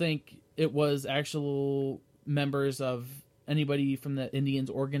 I don't think it was actual members of anybody from the Indians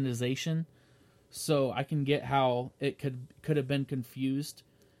organization, so I can get how it could have been confused.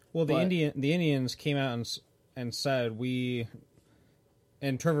 Well, the Indians came out and said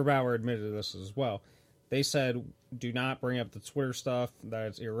and Trevor Bauer admitted this as well. They said, do not bring up the Twitter stuff, that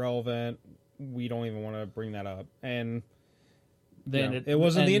it's irrelevant. We don't even want to bring that up. And then it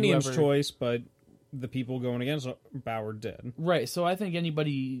wasn't the Indians' choice, but the people going against Bauer did. Right, so I think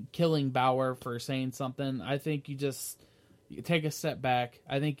anybody killing Bauer for saying something, I think you take a step back.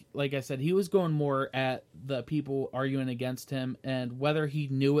 I think, like I said, he was going more at the people arguing against him, and whether he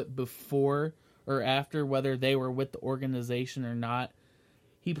knew it before or after, whether they were with the organization or not,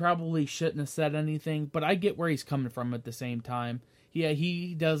 he probably shouldn't have said anything, but I get where he's coming from at the same time. Yeah,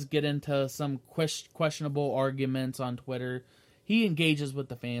 he does get into some questionable arguments on Twitter. He engages with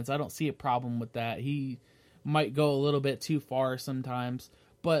the fans. I don't see a problem with that. He might go a little bit too far sometimes,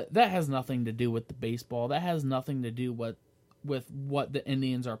 but that has nothing to do with the baseball. That has nothing to do with what the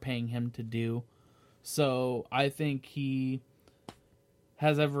Indians are paying him to do. So I think he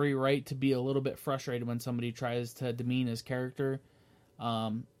has every right to be a little bit frustrated when somebody tries to demean his character.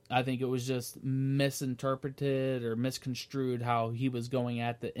 I think it was just misinterpreted or misconstrued how he was going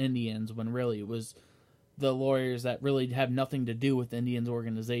at the Indians, when really it was the lawyers that really have nothing to do with the Indians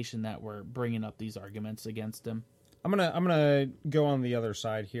organization that were bringing up these arguments against him. I'm gonna go on the other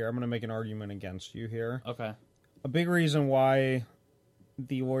side here. I'm gonna make an argument against you here. Okay. A big reason why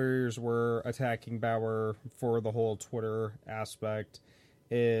the Warriors were attacking Bauer for the whole Twitter aspect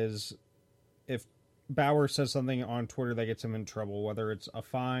is if Bauer says something on Twitter that gets him in trouble, whether it's a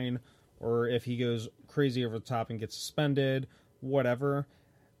fine or if he goes crazy over the top and gets suspended, whatever,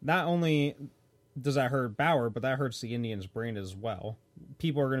 not only does that hurt Bauer, but that hurts the Indians' brand as well.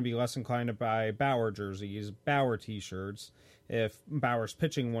 people are going to be less inclined to buy Bauer jerseys, Bauer t-shirts. If Bauer's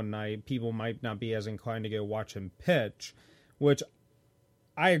pitching one night, people might not be as inclined to go watch him pitch, which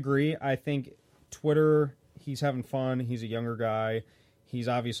I agree. I think Twitter, he's having fun. He's a younger guy. He's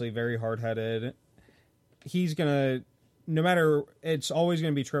obviously very hard-headed. He's going to, no matter, it's always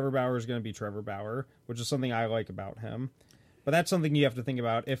going to be Trevor Bauer is going to be Trevor Bauer, which is something I like about him. But that's something you have to think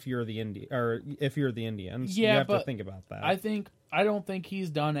about if you're the Indians. Yeah, you have but to think about that. I don't think he's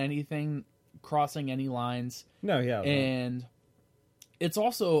done anything crossing any lines. No, yeah. And it's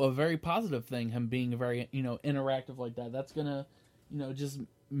also a very positive thing, him being very, interactive like that. That's going to, just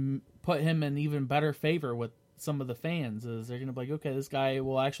put him in even better favor with some of the fans. Is they're going to be like, okay, this guy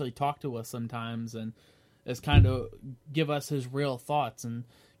will actually talk to us sometimes and is kind of give us his real thoughts. And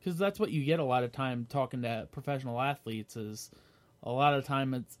because that's what you get a lot of time talking to professional athletes is a lot of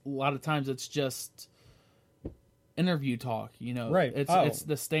times it's just interview talk, Right. It's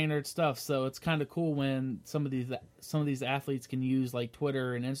the standard stuff. So it's kind of cool when some of these athletes can use like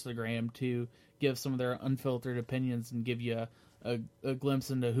Twitter and Instagram to give some of their unfiltered opinions and give you a glimpse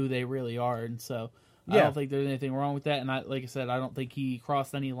into who they really are. And so I don't think there's anything wrong with that. And like I said, I don't think he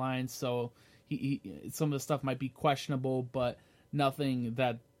crossed any lines. So he some of the stuff might be questionable, but nothing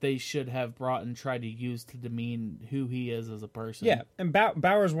that they should have brought and tried to use to demean who he is as a person. Yeah, and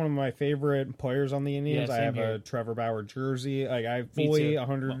Bauer's one of my favorite players on the Indians. Yeah, I have here. a Trevor Bauer jersey. Like I fully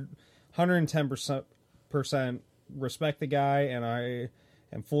 110% respect the guy, and I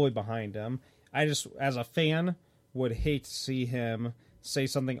am fully behind him. I just, as a fan, would hate to see him say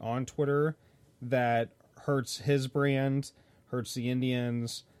something on Twitter that hurts his brand, hurts the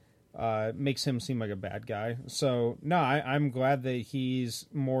Indians, makes him seem like a bad guy. So, no, I'm glad that he's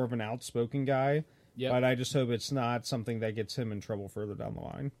more of an outspoken guy, but I just hope it's not something that gets him in trouble further down the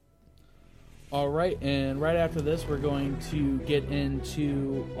line. All right, and right after this, we're going to get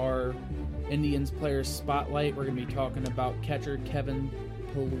into our Indians Players Spotlight. We're going to be talking about catcher Kevin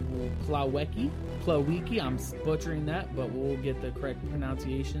Plawecki. I'm butchering that, but we'll get the correct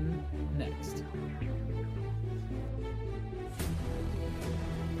pronunciation next.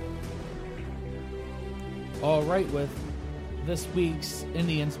 All right, with this week's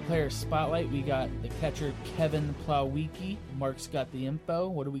Indians Players Spotlight, we got the catcher Kevin Plawecki. Mark's got the info.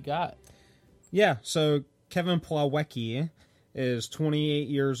 What do we got? Yeah, so Kevin Plawecki is 28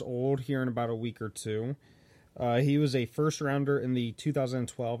 years old here in about a week or two. He was a first-rounder in the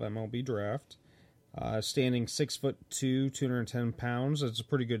 2012 MLB draft, standing 6'2", 210 pounds. That's a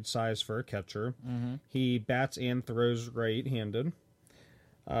pretty good size for a catcher. Mm-hmm. He bats and throws right-handed.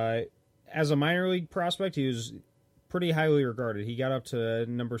 As a minor league prospect, he was pretty highly regarded. He got up to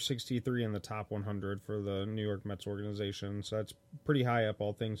number 63 in the top 100 for the New York Mets organization, so that's pretty high up,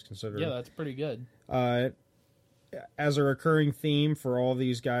 all things considered. Yeah, that's pretty good. As a recurring theme for all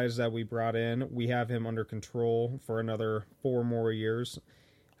these guys that we brought in, we have him under control for another 4 more years.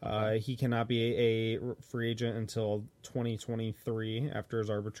 He cannot be a free agent until 2023 after his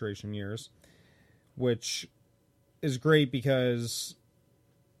arbitration years, which is great because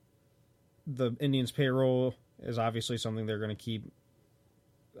the Indians' payroll is obviously something they're going to keep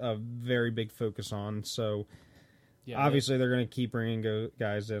a very big focus on. So obviously they're going to keep bringing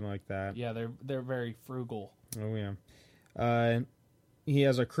guys in like that. Yeah, they're very frugal. Oh, yeah. He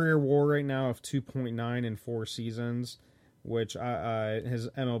has a career WAR right now of 2.9 in 4 seasons, which his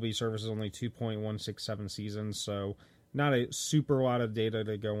MLB service is only 2.167 seasons, so not a super lot of data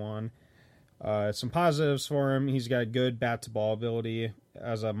to go on. Some positives for him. He's got good bat-to-ball ability.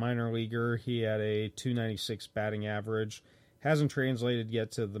 As a minor leaguer, he had a 296 batting average. Hasn't translated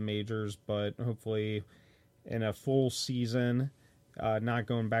yet to the majors, but hopefully in a full season, not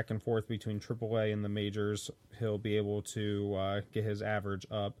going back and forth between AAA and the majors, he'll be able to get his average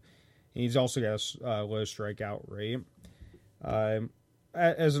up. And he's also got a low strikeout rate.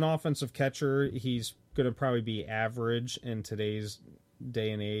 As an offensive catcher, he's going to probably be average in today's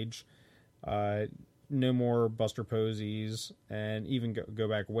day and age. No more Buster Posies, and even go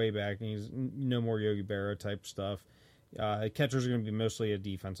back way back, and he's no more Yogi Berra type stuff. Catchers are going to be mostly a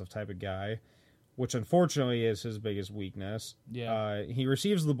defensive type of guy, which unfortunately is his biggest weakness. Yeah. He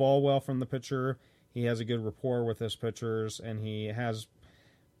receives the ball well from the pitcher. He has a good rapport with his pitchers, and he has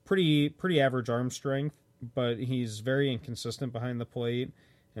pretty average arm strength, but he's very inconsistent behind the plate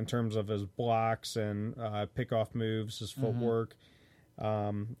in terms of his blocks and pickoff moves, his footwork.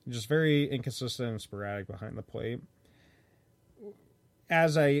 Just very inconsistent and sporadic behind the plate.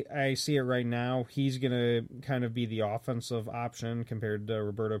 As I see it right now, he's going to kind of be the offensive option compared to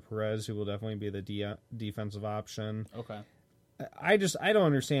Roberto Perez, who will definitely be the defensive option. Okay. I don't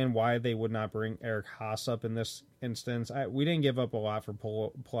understand why they would not bring Eric Haas up in this instance. We didn't give up a lot for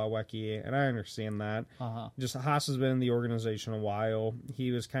Plawecki, and I understand that. Just Haas has been in the organization a while.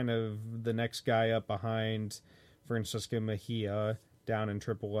 He was kind of the next guy up behind Francisco Mejia down in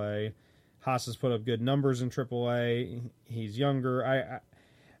AAA. Haas has put up good numbers in AAA. He's younger.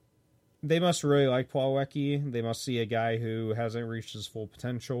 They must really like Plawecki. They must see a guy who hasn't reached his full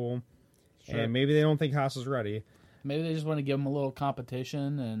potential, and maybe they don't think Haas is ready. Maybe they just want to give him a little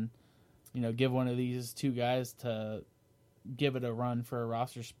competition and, give one of these two guys to give it a run for a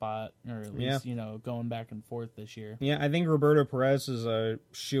roster spot, or at least, going back and forth this year. Yeah, I think Roberto Perez is a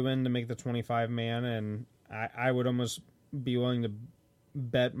shoo-in to make the 25-man, and I would almost be willing to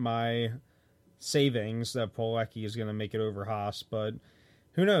bet my savings that Plawecki is going to make it over Haas, but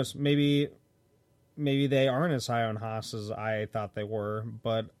who knows? Maybe they aren't as high on Haas as I thought they were,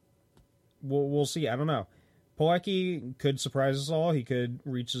 but we'll see. I don't know. Plawecki could surprise us all. He could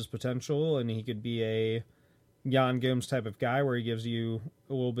reach his potential, and he could be a Yan Gomes type of guy where he gives you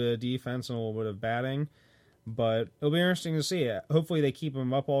a little bit of defense and a little bit of batting. But it'll be interesting to see. Hopefully they keep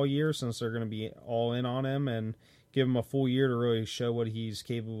him up all year, since they're going to be all in on him, and give him a full year to really show what he's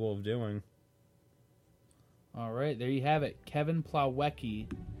capable of doing. All right, there you have it. Kevin Plawecki.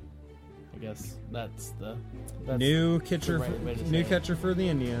 I guess that's new catcher for the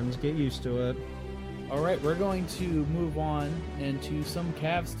Indians. Get used to it. All right, we're going to move on into some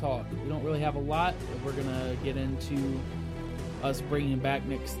Cavs talk. We don't really have a lot, but we're going to get into us bringing back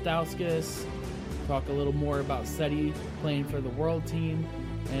Nick Stauskas, talk a little more about Seti playing for the World Team,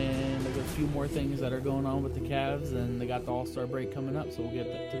 and there's a few more things that are going on with the Cavs, and they got the All-Star break coming up, so we'll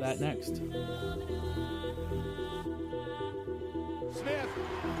get to that next. Smith.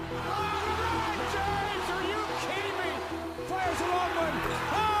 James, are you kidding me? Fires a long one.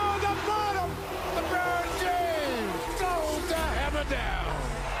 Oh, the bottom. LeBron James goes to hammer down.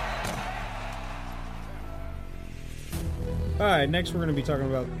 All right, next we're going to be talking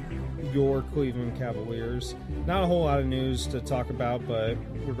about your Cleveland Cavaliers. Not a whole lot of news to talk about, but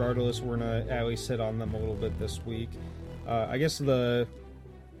regardless, we're going to at least hit on them a little bit this week. I guess one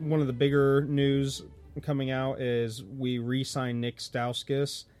of the bigger news coming out is we re-signed Nick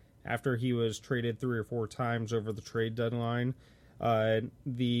Stauskas after he was traded 3 or 4 times over the trade deadline.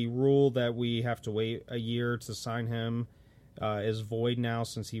 The rule that we have to wait a year to sign him is void now,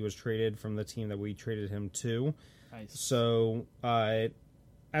 since he was traded from the team that we traded him to. Nice. So,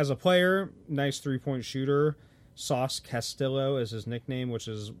 as a player, nice three-point shooter. Sauce Castillo is his nickname, which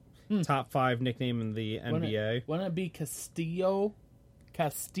is top 5 nickname in the NBA. Wouldn't it be Castillo?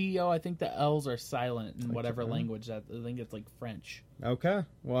 Castillo, I think the L's are silent in whatever language. I think it's like French. Okay.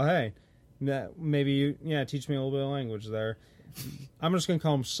 Well, hey, maybe teach me a little bit of language there. I'm just going to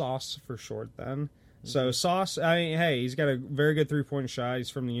call him Sauce for short then. So Sauce, he's got a very good three-point shot. He's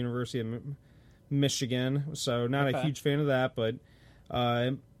from the University of Michigan, so not a huge fan of that, but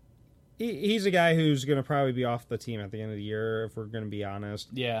he's a guy who's going to probably be off the team at the end of the year, if we're going to be honest.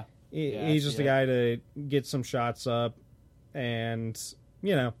 Yeah. He's just a guy to get some shots up, and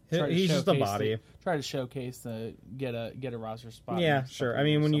he's just a body. Try to showcase to get a roster spot. Yeah, sure. I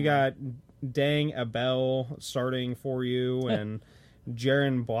mean, when you got Dang Abel starting for you and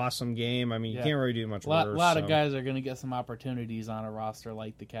Jaron Blossom game, I mean, you can't really do much worse. A lot of guys are going to get some opportunities on a roster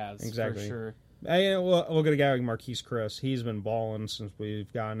like the Cavs. Exactly. For sure. Look at a guy like Marquise Chris. He's been balling since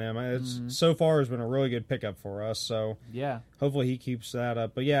we've gotten him. So far has been a really good pickup for us. So yeah, hopefully he keeps that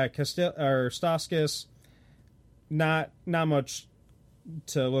up. But yeah, Stauskas, not much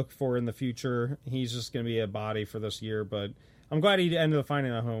to look for in the future. He's just going to be a body for this year. But I'm glad he ended up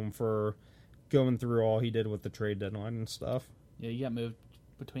finding a home for going through all he did with the trade deadline and stuff. Yeah, he got moved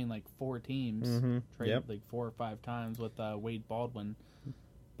between like 4 teams, traded like 4 or 5 times with Wade Baldwin.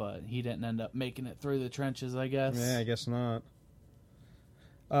 But he didn't end up making it through the trenches, I guess. Yeah, I guess not.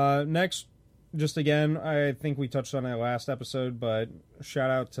 Next, just again, I think we touched on it last episode, but shout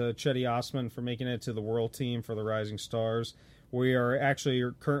out to Cedi Osman for making it to the World Team for the Rising Stars. We are actually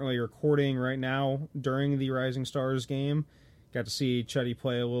currently recording right now during the Rising Stars game. Got to see Cedi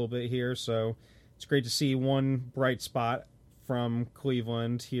play a little bit here, so it's great to see one bright spot from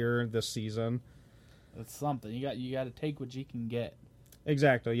Cleveland here this season. That's something. You got to take what you can get.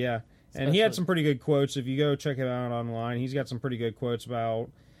 Exactly, yeah. And he had some pretty good quotes. If you go check it out online, he's got some pretty good quotes about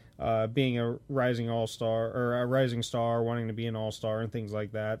being a rising all-star or a rising star, wanting to be an all-star and things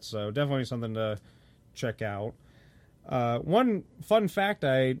like that. So definitely something to check out. One fun fact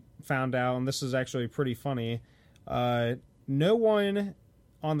I found out, and this is actually pretty funny, no one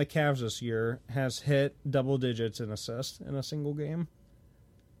on the Cavs this year has hit double digits in assists in a single game.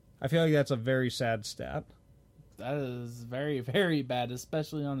 I feel like that's a very sad stat. That is very, very bad,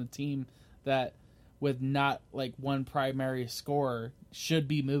 especially on a team that, with not like one primary scorer, should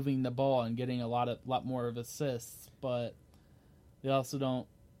be moving the ball and getting a lot more of assists, but they also don't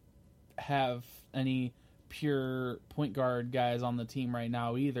have any pure point guard guys on the team right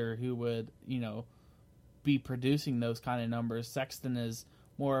now either who would, be producing those kind of numbers. Sexton is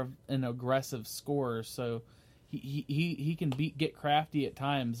more of an aggressive scorer, so he can get crafty at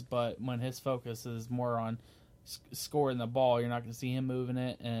times, but when his focus is more on scoring the ball, you're not going to see him moving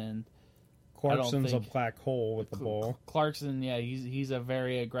it. And Clarkson's a black hole with the ball. Clarkson, yeah, he's a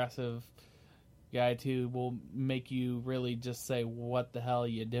very aggressive guy too. Will make you really just say, "What the hell are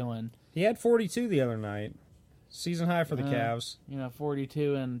you doing?" He had 42 the other night. Season high for the Cavs.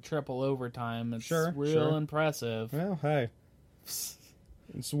 42 and triple overtime. It's real impressive. Well, hey,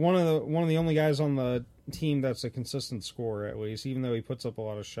 it's one of the only guys on the team that's a consistent scorer, at least, even though he puts up a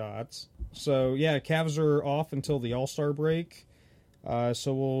lot of shots. So yeah, Cavs are off until the All-Star break.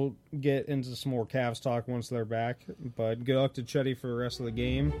 So we'll get into some more Cavs talk once they're back. But good luck to Chetty for the rest of the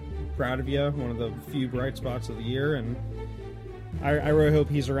game. Proud of you. One of the few bright spots of the year, and I really hope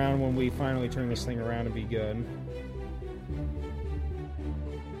he's around when we finally turn this thing around and be good.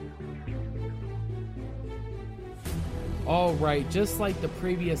 All right, just like the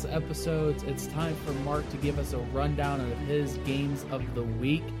previous episodes, it's time for Mark to give us a rundown of his games of the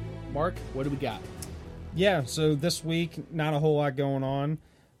week. Mark, what do we got? Yeah, so this week, not a whole lot going on.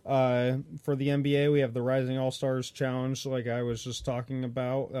 For the NBA, we have the Rising All-Stars Challenge, like I was just talking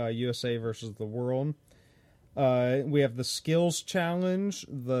about, USA versus the world. We have the Skills Challenge,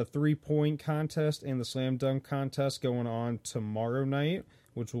 the 3-point contest, and the Slam Dunk contest going on tomorrow night,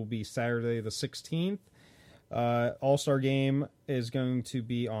 which will be Saturday the 16th. All-Star Game is going to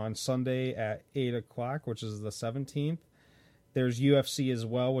be on Sunday at 8 o'clock, which is the 17th. There's UFC as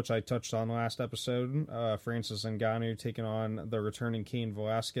well, which I touched on last episode. Francis Ngannou taking on the returning Cain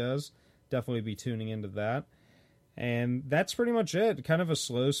Velasquez. Definitely be tuning into that. And that's pretty much it. Kind of a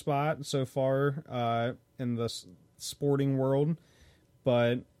slow spot so far in the sporting world.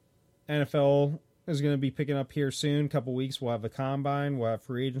 But NFL is going to be picking up here soon. A couple weeks, we'll have the Combine. We'll have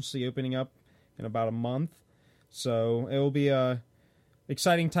free agency opening up in about a month. So it will be a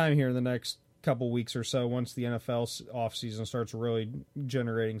exciting time here in the next couple weeks or so once the NFL offseason starts really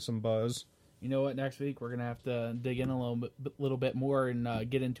generating some buzz. You know what? Next week we're going to have to dig in a little bit more and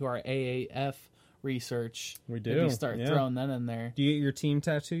get into our AAF research. We do. Maybe start throwing that in there. Do you get your team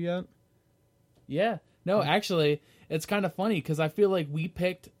tattoo yet? Yeah. No, actually, it's kind of funny because I feel like we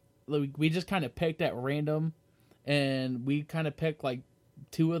just kind of picked at random, and we kind of picked like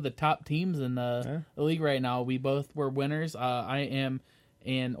two of the top teams in the league right now. We both were winners. I am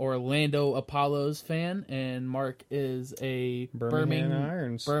an Orlando Apollos fan, and Mark is a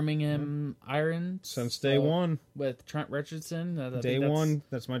Birmingham Irons since day one with Trent Richardson. Day one,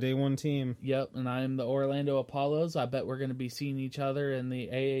 that's my day one team. Yep, and I'm the Orlando Apollos. I bet we're going to be seeing each other in the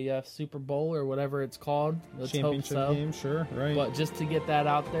AAF Super Bowl or whatever it's called. Let's Championship hope so. Game, sure, right. But just to get that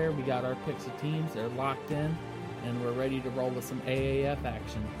out there, we got our picks of teams. They're locked in, and we're ready to roll with some AAF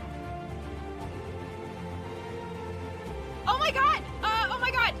action. Oh my God! Oh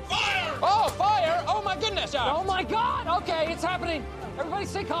my God! Fire! Oh, fire! Oh my goodness! Oh my God! Okay, it's happening. Everybody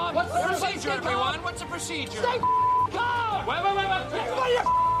stay calm. What's the procedure, everyone? What's the procedure? Stay calm! Wait. Everybody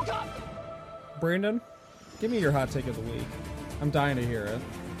calm! Brandon, give me your hot take of the week. I'm dying to hear it.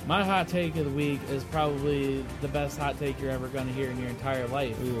 My hot take of the week is probably the best hot take you're ever going to hear in your entire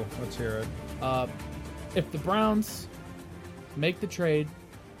life. Ooh, let's hear it. If the Browns make the trade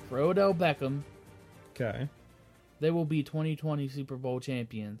for Odell Beckham, okay, they will be 2020 Super Bowl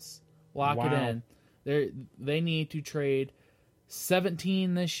champions. Lock it in. They need to trade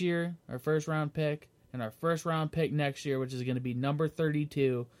 17 this year, our first round pick, and our first round pick next year, which is going to be number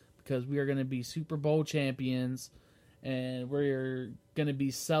 32, because we are going to be Super Bowl champions, and we're going to be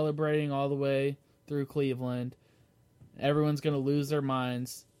celebrating all the way through Cleveland. Everyone's going to lose their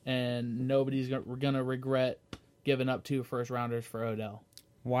minds, and we're going to regret giving up 2 first rounders for Odell.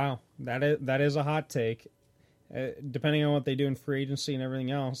 Wow, that is a hot take. Depending on what they do in free agency and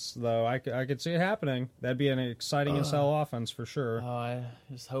everything else, though, I could see it happening. That'd be an exciting as hell offense for sure. Oh, I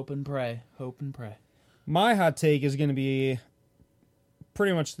just hope and pray. My hot take is going to be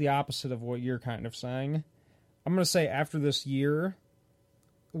pretty much the opposite of what you're kind of saying. I'm going to say after this year,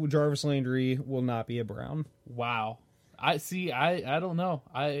 Jarvis Landry will not be a Brown. Wow. I don't know.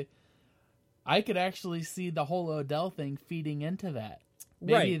 I could actually see the whole Odell thing feeding into that.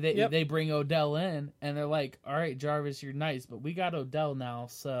 Maybe they bring Odell in, and they're like, all right, Jarvis, you're nice, but we got Odell now,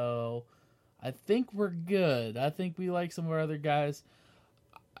 so I think we're good. I think we like some of our other guys.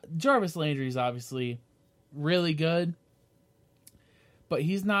 Jarvis Landry is obviously really good, but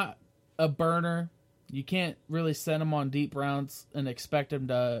he's not a burner. You can't really send him on deep routes and expect him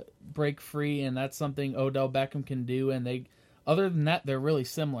to break free, and that's something Odell Beckham can do. And other than that, they're really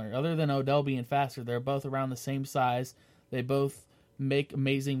similar. Other than Odell being faster, they're both around the same size. They both make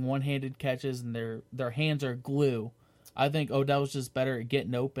amazing one-handed catches, and their hands are glue. I think Odell's just better at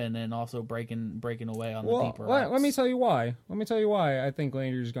getting open and also breaking away on the deeper routes. Let me tell you why. I think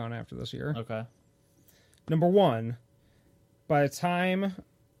Landry's gone after this year. Okay. Number one, by the time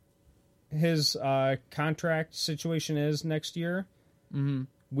his contract situation is next year,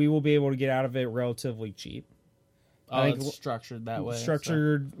 we will be able to get out of it relatively cheap. I think it's structured that way.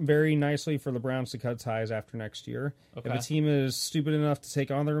 Structured very nicely for the Browns to cut ties after next year. Okay. If a team is stupid enough to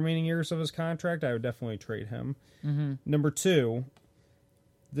take on the remaining years of his contract, I would definitely trade him. Number two,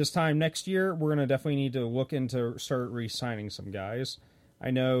 this time next year, we're going to definitely need to look into start re-signing some guys.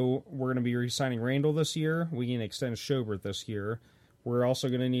 I know we're going to be re-signing Randall this year. We can extend Schobert this year. We're also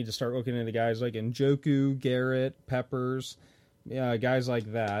going to need to start looking into guys like Njoku, Garrett, Peppers, guys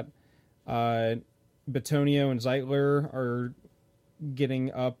like that. Bitonio and Zeitler are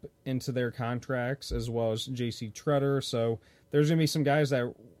getting up into their contracts, as well as J.C. Treader. So there's going to be some guys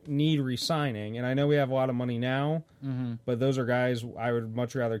that need re-signing. And I know we have a lot of money now, but those are guys I would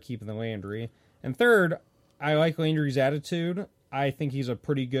much rather keep than Landry. And third, I like Landry's attitude. I think he's a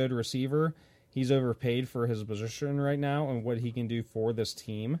pretty good receiver. He's overpaid for his position right now and what he can do for this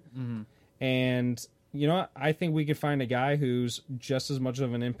team. And, you know, I think we could find a guy who's just as much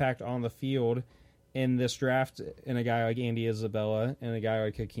of an impact on the field in this draft, in a guy like Andy Isabella, and a guy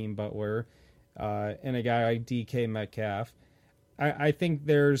like Hakeem Butler, and a guy like DK Metcalf. I think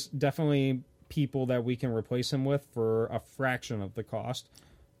there's definitely people that we can replace him with for a fraction of the cost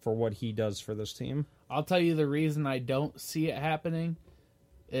for what he does for this team. I'll tell you the reason I don't see it happening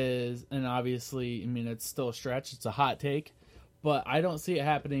is, and obviously, I mean, it's still a stretch, it's a hot take, but I don't see it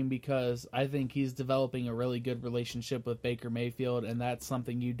happening because I think he's developing a really good relationship with Baker Mayfield, and that's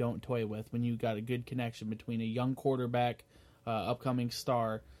something you don't toy with when you got a good connection between a young quarterback, upcoming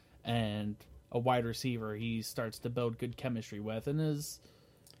star, and a wide receiver he starts to build good chemistry with. And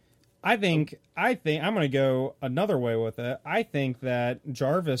I think I'm going to go another way with it. I think that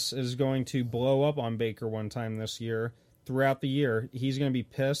Jarvis is going to blow up on Baker one time this year. Throughout the year, he's going to be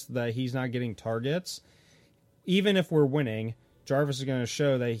pissed that he's not getting targets. Even if we're winning, Jarvis is going to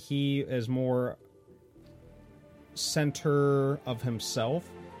show that he is more center of himself.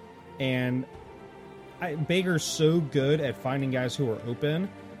 And Baker's so good at finding guys who are open,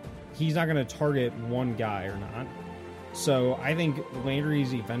 he's not going to target one guy or not. So I think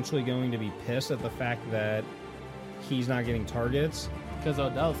Landry's eventually going to be pissed at the fact that he's not getting targets. Because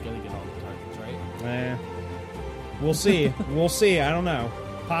Odell's going to get all the targets, right? We'll see. We'll see. I don't know.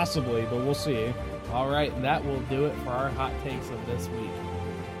 Possibly, but we'll see. All right, that will do it for our hot takes of this week.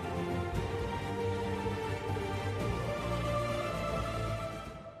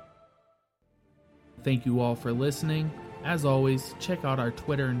 Thank you all for listening. As always, check out our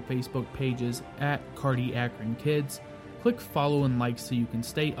Twitter and Facebook pages at Cardi Akron Kids. Click follow and like so you can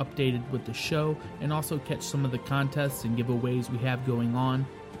stay updated with the show and also catch some of the contests and giveaways we have going on.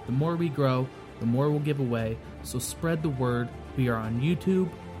 The more we grow, the more we'll give away, so spread the word. We are on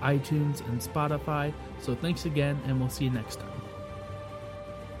YouTube, iTunes, and Spotify. So thanks again, and we'll see you next time.